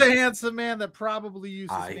Costner. Is a handsome man that probably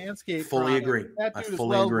uses Manscaped. Fully agree. That dude is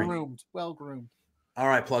well-groomed. Well-groomed. All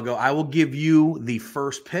right, Pluggo. I will give you the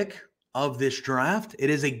first pick of this draft. It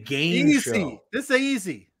is a game show. This is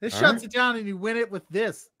easy. This shuts it down and you win it with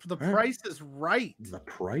this. The price is right. The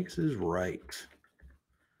price is right.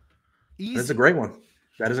 Easy. That's a great one.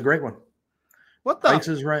 That is a great one. What the? Price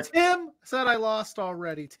is right. Tim said I lost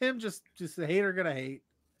already. Tim just a hater gonna hate.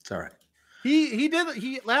 It's all right.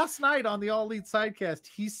 He last night on the All Elite Sidecast,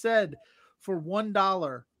 he said for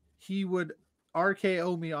 $1 he would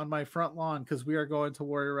RKO me on my front lawn because we are going to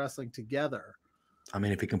Warrior Wrestling together. I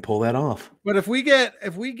mean, if he can pull that off. But if we get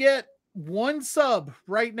 1 sub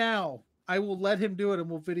right now, I will let him do it and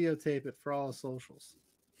we'll videotape it for all his socials.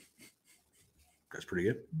 That's pretty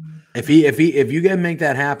good. If you can make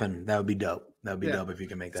that happen, that would be dope. That would be dope if you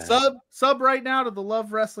can make that happen. Sub right now to the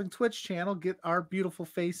Love Wrestling Twitch channel. Get our beautiful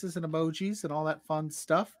faces and emojis and all that fun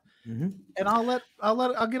stuff. Mm-hmm. And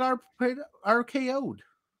I'll get our KO'd.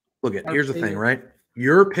 Look at here's the thing, right?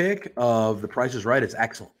 Your pick of The Price is Right is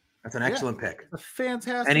excellent. That's an excellent pick. A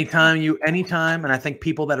fantastic. Anytime, and I think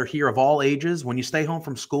people that are here of all ages, when you stay home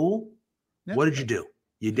from school, what did you do?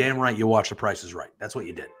 You damn right you watch The Price is Right. That's what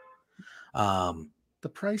you did. The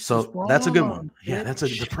price so is wrong, that's a good one. Bitch. Yeah,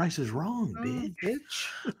 The Price is Wrong,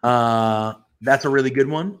 bitch. That's a really good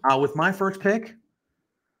one. With my first pick,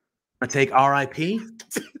 I'm gonna take RIP.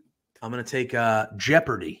 I'm gonna take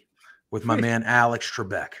Jeopardy with my man Alex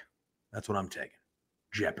Trebek. That's what I'm taking.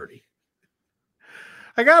 Jeopardy.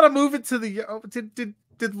 I gotta move it to the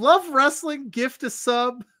did Love Wrestling gift a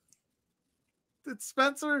sub? Did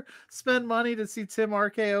Spencer spend money to see Tim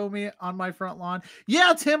RKO me on my front lawn?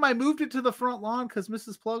 Yeah, Tim, I moved it to the front lawn because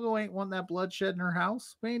Mrs. Pluggo ain't wanting that bloodshed in her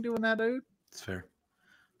house. We ain't doing that, dude. That's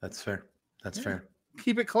fair. Fair.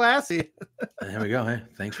 Keep it classy. There we go. Hey,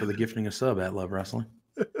 thanks for the gifting a sub at Love Wrestling.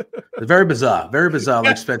 It's very bizarre.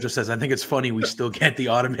 Like Spencer says, I think it's funny we still get the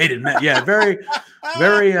automated. Very.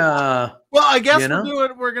 Well, I guess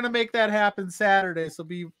we're gonna make that happen Saturday, so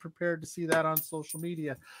be prepared to see that on social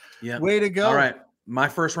media. Yeah. Way to go. All right. My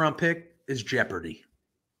first round pick is Jeopardy.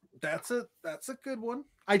 That's a good one.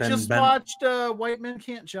 I just watched White Men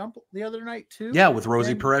Can't Jump the other night too. Yeah, with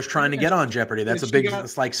Rosie Perez trying to get on Jeopardy. That's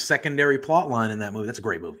it's like secondary plot line in that movie. That's a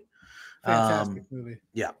great movie. Fantastic movie.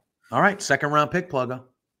 Yeah. All right, second round pick, Pluggo.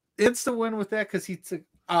 It's the win with that because he took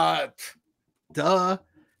duh.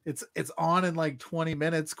 It's on in like 20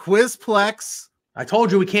 minutes. Quizplex. I told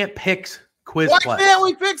you we can't pick Quizplex. Why can't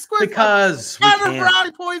we pick Quizplex? Because we can't.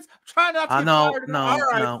 Brownie points. I'm trying not to get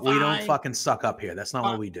No. We don't fucking suck up here. That's not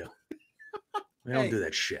what we do. We don't do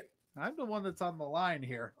that shit. I'm the one that's on the line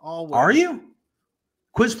here. Always. Are you?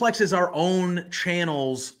 Quizplex is our own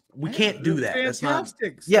channels. We can't do that. That's not.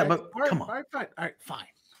 Yeah, but come on. All right, fine.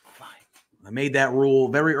 I made that rule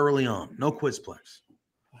very early on. No Quizplex.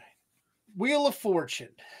 Wheel of Fortune.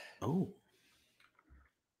 Oh.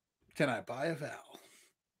 Can I buy a vowel?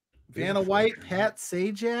 Vanna White, Pat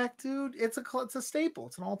Sajak, dude. It's a staple.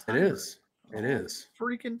 It's an all-timer. It is. It is.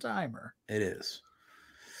 Freaking timer. It is.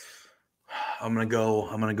 I'm gonna go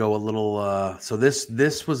a little. So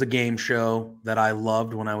this was a game show that I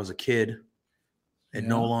loved when I was a kid. It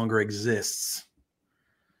no longer exists.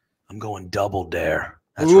 I'm going Double Dare.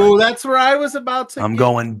 That's where I was about to. I'm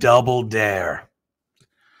going Double Dare.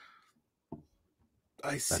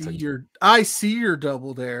 I see your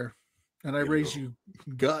Double Dare, and I raise you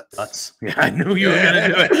guts. Yeah, I knew you were gonna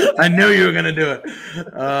do it. I knew you were gonna do it.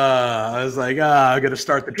 I was like, I'm gonna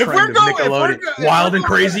start the trend of Nickelodeon. Wild and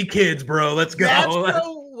Crazy Kids, bro. Let's go. That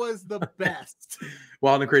show was the best.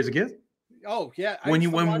 Wild and Crazy Kids. Oh yeah.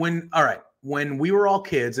 When we were all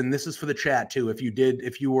kids, and this is for the chat too. If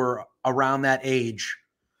you were around that age,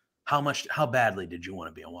 how badly did you want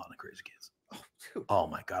to be on Wild and Crazy Kids? Oh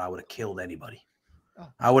my God, I would have killed anybody.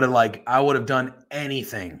 I would have done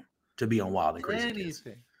anything to be on Wild and Crazy Kids.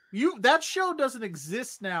 That show doesn't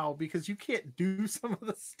exist now because you can't do some of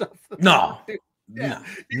the stuff. No. You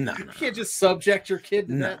can't just subject your kid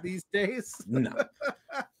to that these days. No.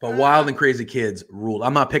 But Wild and Crazy Kids ruled.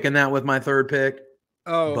 I'm not picking that with my third pick.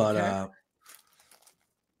 Oh, but okay.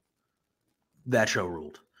 That show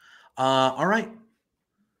ruled. All right.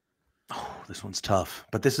 Oh, this one's tough.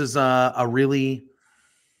 But this is a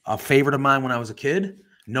favorite of mine when I was a kid.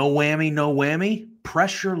 No whammy.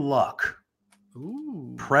 Pressure Luck.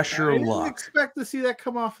 Ooh. Pressure Luck. I didn't expect to see that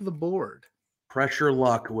come off of the board. Pressure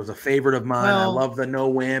Luck was a favorite of mine. I love the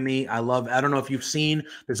no whammy. I don't know if you've seen,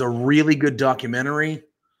 there's a really good documentary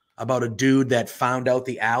about a dude that found out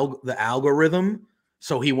the algorithm.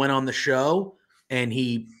 So he went on the show and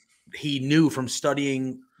he knew from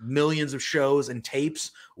studying millions of shows and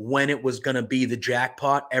tapes when it was going to be the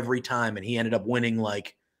jackpot every time. And he ended up winning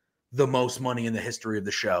like the most money in the history of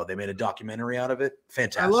the show. They made a documentary out of it.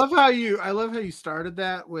 Fantastic. I love how you started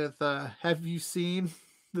that with, have you seen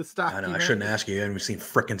this documentary? I know. I shouldn't ask you. You haven't seen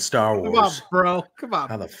frickin' Star Wars. Come on, bro. Come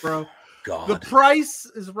on, bro. God. The Price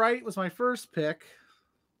is Right was my first pick.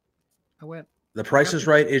 The Price is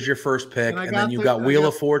Right is your first pick, and then you got Wheel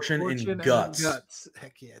of Fortune and Guts.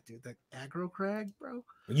 Heck yeah, dude. The Aggro Crag, bro.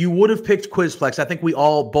 You would have picked Quizplex. I think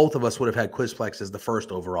both of us would have had Quizplex as the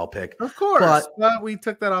first overall pick. Of course. But we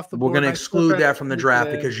took that off the board. We're going to exclude that from the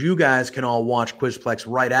draft because you guys can all watch Quizplex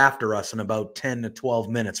right after us in about 10 to 12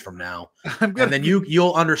 minutes from now. And then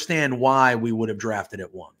you'll understand why we would have drafted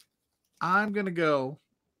at 1. I'm going to go.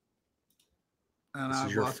 And this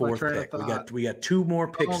is your fourth pick. We got 2 more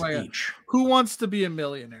picks each. Who Wants to Be a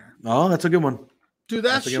Millionaire? Oh, that's a good one. Dude,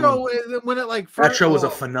 that show when it like first, that show was a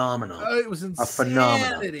phenomenon. It was insanity. A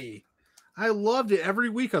phenomenon. I loved it. Every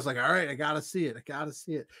week I was like, all right, I gotta see it.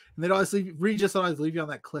 And they'd always Regis always leave you on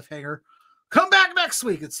that cliffhanger. Come back next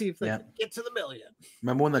week and see if they can get to the million.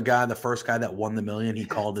 Remember when the first guy that won the million, he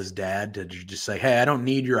called his dad to just say, hey, I don't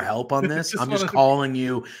need your help on this. I'm just calling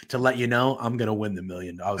you to let you know I'm gonna win the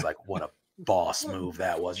million. I was like, what a boss move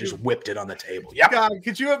that was. Just whipped it on the table. Yeah. God,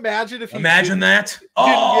 could you imagine if that?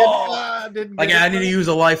 I need to use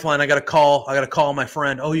a lifeline. I gotta call my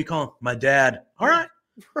friend. Oh, you call my dad. All right.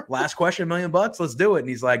 Last question, $1 million. Let's do it. And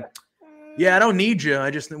he's like, yeah, I don't need you. I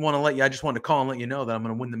just want to call and let you know that I'm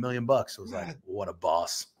gonna win the $1 million. I was like, what a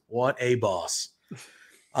boss. What a boss.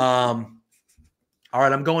 All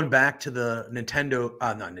right, I'm going back to the the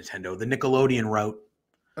Nickelodeon route.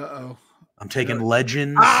 Uh-oh. I'm taking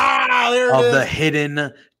Legends of the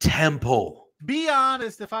Hidden Temple. Be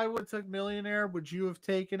honest, if I would have took Millionaire, would you have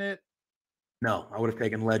taken it? No, I would have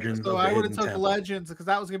taken Legends. So I would have took Legends because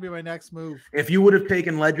that was going to be my next move. If you would have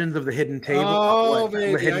taken Legends of the Hidden Table,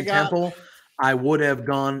 the Hidden Temple, I would have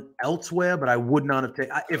gone elsewhere, but I would not have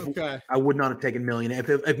taken. I would not have taken Millionaire.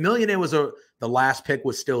 If Millionaire was the last pick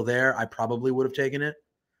was still there, I probably would have taken it.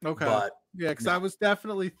 Okay. But yeah, because I was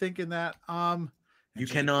definitely thinking that. You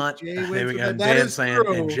cannot. There we go. Dan saying,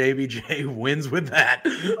 and JBJ wins with that.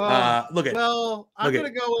 Look at. Well, I'm gonna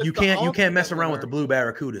go with you can't mess around with the blue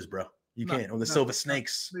barracudas, bro. You can't, or the silver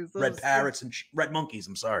snakes, red parrots, and red monkeys.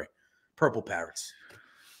 I'm sorry, purple parrots.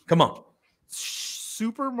 Come on.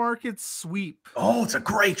 Supermarket Sweep. Oh, it's a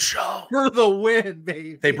great show for the win,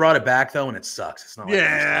 baby. They brought it back though, and it sucks. It's not. Like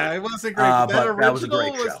it wasn't great. That was a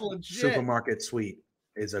great show. Legit. Supermarket Sweep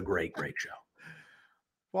is a great show.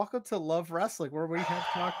 Welcome to Love Wrestling, where we have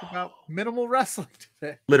talked about minimal wrestling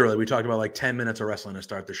today. Literally, we talked about like 10 minutes of wrestling to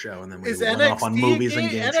start the show, and then we went NXT off on movies and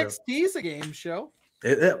game shows. NXT's a game show.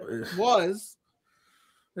 It was.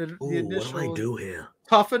 What do I do here?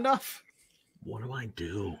 Tough Enough. What do I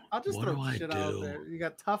do? I'll just throw shit out there. You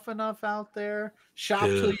got Tough Enough out there. Shop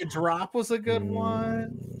Till You Drop was a good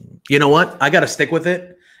one. You know what? I got to stick with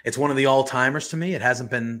it. It's one of the all-timers to me. It hasn't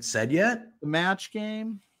been said yet. The Match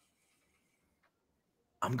Game.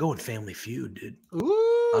 I'm going Family Feud, dude.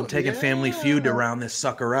 Ooh, I'm taking Family Feud to round this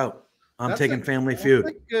sucker out. I'm taking Family Feud.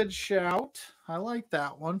 That's a good shout. I like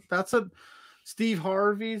that one. That's the Steve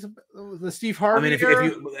Harvey. I mean, if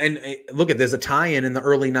you look at, there's a tie-in in the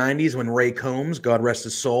early '90s when Ray Combs, God rest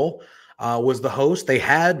his soul, was the host. They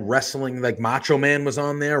had wrestling, like Macho Man was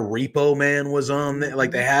on there, Repo Man was on there.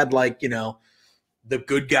 Like they had the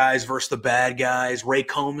good guys versus the bad guys. Ray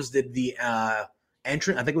Combs did the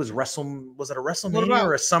entrance. I think it was Was it a WrestleMania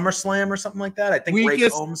or a SummerSlam or something like that? I think Ray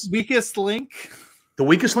Combs. Weakest Link. The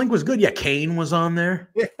Weakest Link was good. Yeah, Kane was on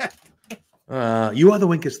there. Yeah. You are the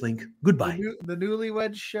weakest link. Goodbye. The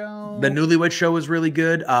Newlywed Show. The Newlywed Show was really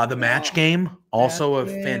good. The Match Game, also a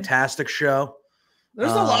fantastic show.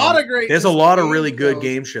 There's a lot of great. There's a lot of really good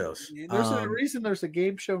game shows. There's a reason there's a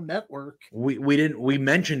game show network. We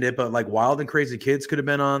mentioned it, but like Wild and Crazy Kids could have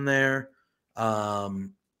been on there.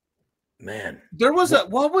 Man, there was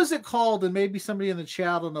what was it called? And maybe somebody in the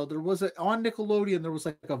chat will know. There was on Nickelodeon. There was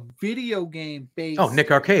like a video game based. Oh,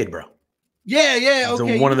 Nick Arcade, bro. Yeah.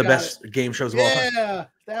 Okay, one of the best game shows of all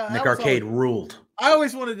time. Nick Arcade ruled. I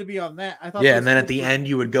always wanted to be on that. I thought. Yeah, and then at the end,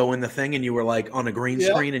 you would go in the thing, and you were like on a green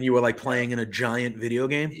screen, and you were like playing in a giant video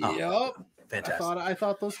game. Yep. Fantastic. I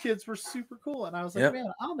thought those kids were super cool, and I was like,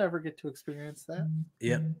 man, I'll never get to experience that.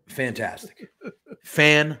 Yep. Fantastic.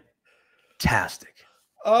 Fantastic.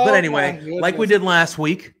 But anyway, like we did last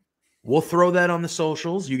week, we'll throw that on the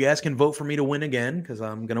socials. You guys can vote for me to win again because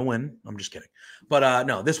I'm going to win. I'm just kidding. But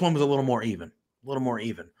no, this one was a little more even. But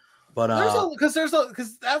because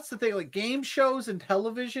that's the thing, like game shows and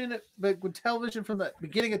television, but with television from the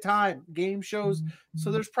beginning of time, game shows.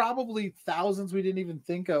 So there's probably thousands we didn't even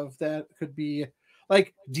think of that could be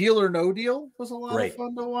like Deal or No Deal was a lot of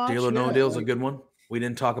fun to watch. Deal or No Deal is a good one. We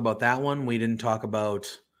didn't talk about that one. We didn't talk about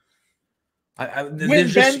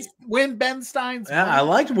Win Ben Stein's money. I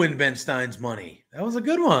liked Win Ben Stein's money. That was a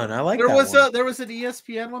good one. I like there was an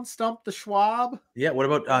ESPN one, Stump the Schwab. Yeah, what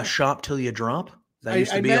about Shop Till You Drop? That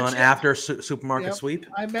used to be on after Supermarket Sweep.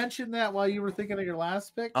 I mentioned that while you were thinking of your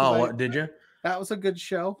last pick. Oh, did you? That was a good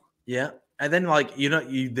show. Yeah. And then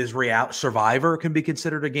this Survivor can be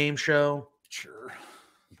considered a game show. Sure.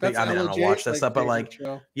 I don't watch that stuff, but like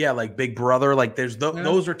Big Brother, like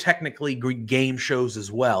those are technically game shows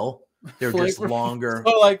as well. They're just longer.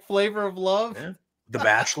 So like Flavor of Love. Yeah. The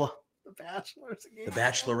Bachelor. The Bachelor's a game. The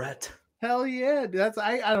Bachelorette. Hell yeah.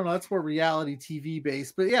 I don't know. That's more reality TV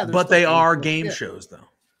based, but yeah. But they are game shows though.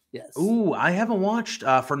 Yes. Ooh, I haven't watched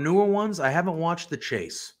for newer ones. I haven't watched The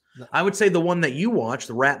Chase. No. I would say the one that you watched,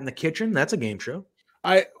 The Rat in the Kitchen, that's a game show.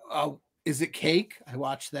 Is it Cake? I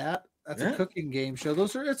watched that. That's a cooking game show.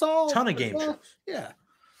 It's all ton of game shows. Yeah.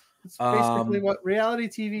 It's basically what reality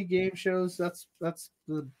TV game shows. That's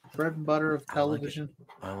the bread and butter of television.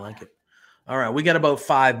 I like it. All right, we got about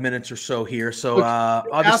 5 minutes or so here. So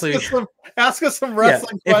obviously, ask us some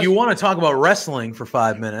wrestling questions. If you want to talk about wrestling for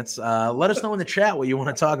 5 minutes, let us know in the chat what you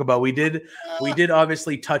want to talk about. We did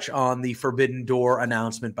obviously touch on the Forbidden Door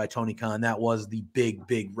announcement by Tony Khan. That was the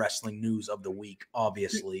big wrestling news of the week,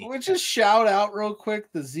 obviously. We just shout out real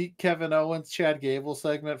quick the Zeke, Kevin Owens, Chad Gable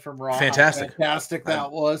segment from Raw. Fantastic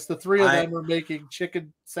That was. The three of them were making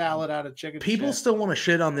chicken salad out of chicken. People still want to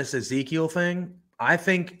shit on this Ezekiel thing. I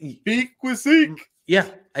think speak with Zeke. Yeah,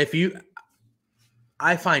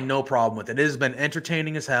 I find no problem with it. It has been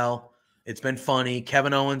entertaining as hell. It's been funny.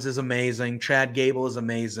 Kevin Owens is amazing. Chad Gable is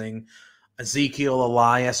amazing. Ezekiel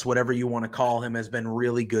Elias, whatever you want to call him, has been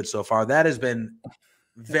really good so far. That has been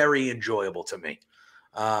very enjoyable to me.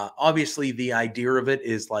 Obviously, the idea of it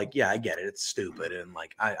is like, yeah, I get it. It's stupid, and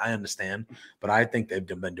like I understand, but I think they've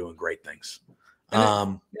been doing great things.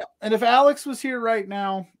 And if Alex was here right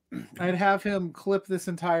now, I'd have him clip this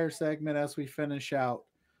entire segment as we finish out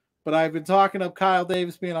but I've been talking up Kyle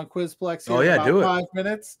Davis being on Quizplex here in about 5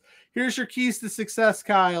 minutes. Here's your keys to success,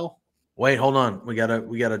 Kyle. Wait, hold on. We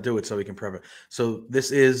gotta do it so we can prep it. So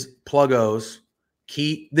this is Pluggo's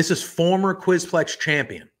key. This is former Quizplex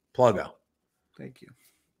champion Pluggo. Thank you.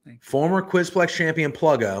 Former Quizplex champion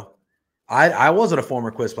Pluggo. I wasn't a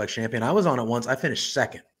former Quizplex champion. I was on it once. I finished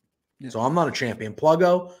second. Yeah. So I'm not a champion.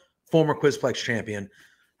 Pluggo, former Quizplex champion,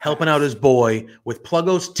 helping out his boy with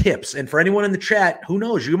Pluggo's tips. And for anyone in the chat, who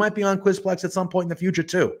knows, you might be on Quizplex at some point in the future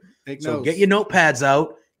too. So get your notepads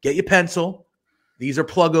out, get your pencil. These are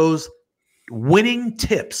Pluggo's winning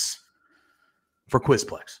tips for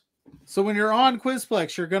Quizplex. So when you're on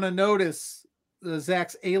Quizplex, you're going to notice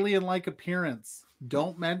Zach's alien-like appearance.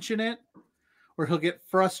 Don't mention it, or he'll get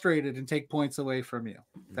frustrated and take points away from you.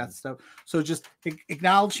 That's stuff. So just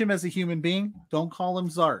acknowledge him as a human being. Don't call him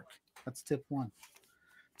Zark. That's tip 1.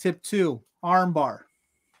 Tip 2, armbar.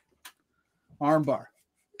 Armbar.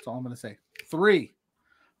 That's all I'm going to say. 3,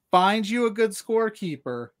 find you a good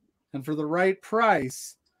scorekeeper, and for the right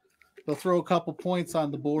price, they'll throw a couple points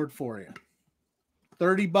on the board for you.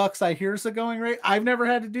 $30, I hear, is the going rate. I've never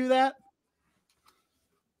had to do that.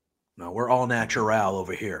 No, we're all natural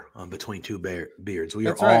over here on Between Two Beards. We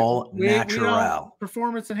are all natural.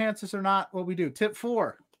 Performance enhancers are not what we do. Tip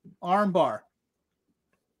 4, armbar.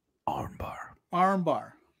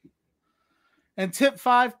 Armbar. And tip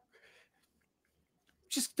 5,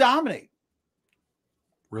 just dominate.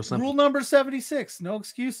 Real simple. Rule number 76, no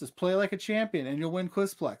excuses. Play like a champion and you'll win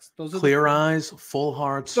Quizplex. Those are clear eyes, full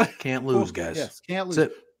hearts, can't lose, guys. Yes, can't lose.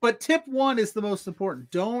 But tip 1 is the most important.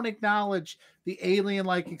 Don't acknowledge the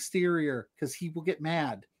alien-like exterior because he will get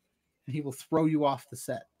mad and he will throw you off the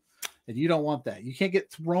set. And you don't want that. You can't get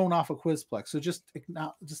thrown off a Quizplex. So just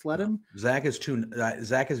let him. Zach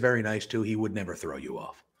is very nice too. He would never throw you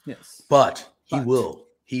off. Yes. But he will.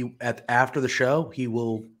 After the show, he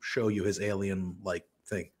will show you his alien-like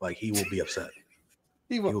thing. Like he will be upset.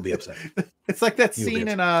 He will be upset. It's like that scene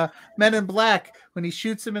in Men in Black when he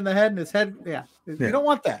shoots him in the head and his head. Yeah. You don't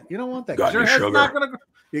want that. You don't want that. Got any sugar?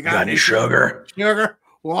 You got any sugar? Sugar,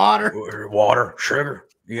 water, sugar.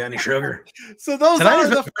 You got any sugar? So those Tonight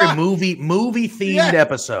are is a very movie themed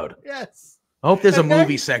episode. Yes. I hope there's a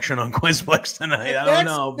movie section on Quizplex tonight. I don't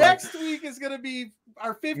know. But next week is going to be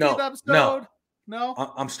our 50th episode. No.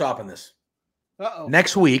 I'm stopping this. Uh-oh.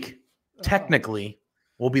 Next week, technically,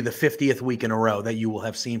 will be the 50th week in a row that you will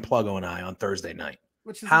have seen Pluggo and I on Thursday night.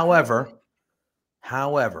 However,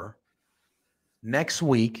 next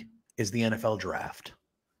week is the NFL draft.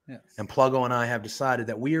 Yes. And Pluggo and I have decided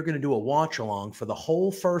that we are going to do a watch along for the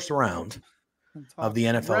whole first round of the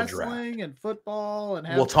NFL draft. Wrestling and football.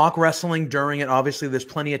 We'll talk wrestling during it. Obviously, there's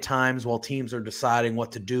plenty of times while teams are deciding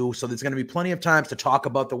what to do. So there's going to be plenty of times to talk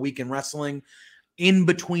about the week in wrestling in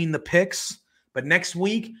between the picks. But next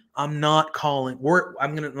week, I'm not calling. We're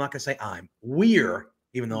not gonna say we're,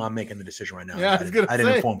 even though I'm making the decision right now. Yeah, I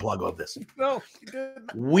didn't inform Pluggo of this. No, you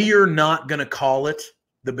didn't. We're not gonna call it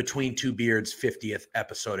the Between Two Beards 50th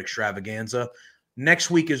episode extravaganza. Next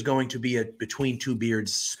week is going to be a Between Two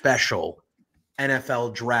Beards special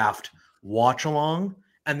NFL draft watch along,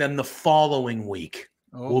 and then the following week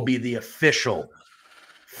will be the official.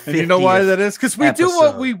 And you know why that is? Because we do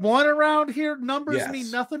what we want around here. Numbers mean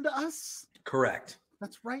nothing to us. Correct.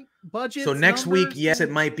 That's right. Budget. So next week, yes, it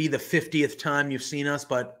might be the 50th time you've seen us,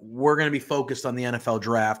 but we're going to be focused on the NFL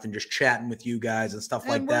draft and just chatting with you guys and stuff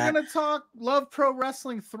like that. We're going to talk Love Pro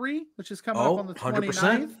Wrestling 3, which is coming up on the 29th.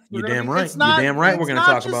 100%. You're damn right. You're damn right. We're going to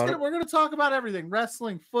talk about it. We're going to talk about everything.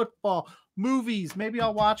 Wrestling, football, movies. Maybe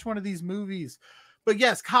I'll watch one of these movies. But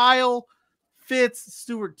yes, Kyle, Fitz,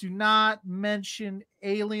 Stewart, do not mention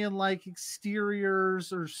alien-like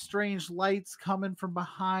exteriors or strange lights coming from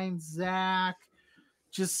behind Zach.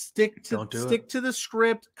 Just stick to the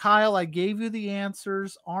script. Kyle, I gave you the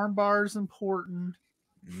answers. Armbar is important.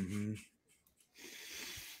 Mm-hmm.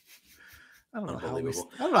 I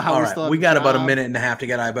don't know how we got about a minute and a half to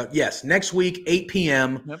get out. But yes, next week, 8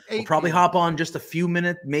 p.m. We'll probably hop on just a few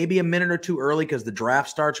minutes, maybe a minute or two early because the draft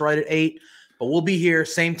starts right at 8. But we'll be here,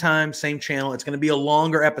 same time, same channel. It's going to be a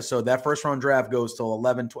longer episode. That first round draft goes till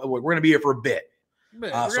 11, 12. We're going to be here for a bit.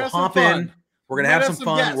 So hop in. We're going to have some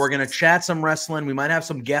fun. Guests. We're going to chat some wrestling. We might have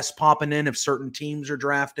some guests popping in if certain teams are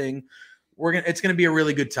drafting. It's going to be a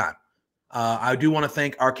really good time. I do want to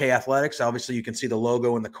thank RK Athletics. Obviously, you can see the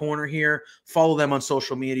logo in the corner here. Follow them on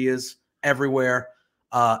social medias everywhere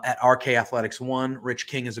at RK Athletics 1. Rich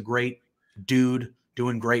King is a great dude,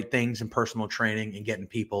 doing great things in personal training and getting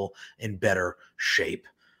people in better shape.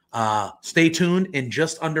 Stay tuned. In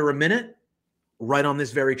just under a minute, right on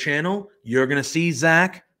this very channel, you're going to see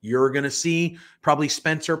Zach You're going to see probably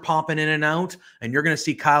Spencer popping in and out, and you're going to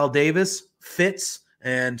see Kyle Davis, Fitz,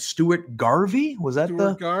 and Stuart Garvey. Was that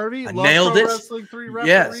Stuart Garvey? I nailed it. Wrestling 3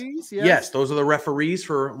 referees. Yes, those are the referees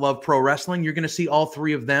for Love Pro Wrestling. You're going to see all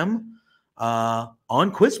 3 of them on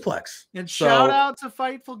Quizplex. And shout out to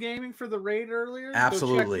Fightful Gaming for the raid earlier.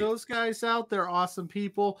 Absolutely. Go check those guys out. They're awesome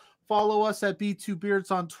people. Follow us at B2Beards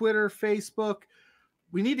on Twitter, Facebook.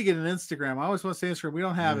 We need to get an Instagram. I always want to say Instagram. We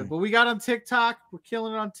don't have it, but we got on TikTok. We're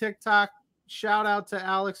killing it on TikTok. Shout out to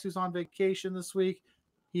Alex, who's on vacation this week.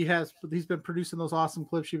 He's been producing those awesome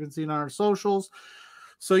clips you've been seeing on our socials.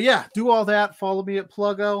 So yeah, do all that. Follow me at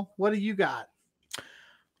Pluggo. What do you got?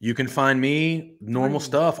 You can find me normal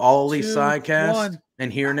stuff, All Elite Sidecast,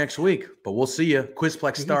 and here next week. But we'll see you.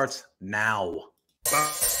 Quizplex starts now.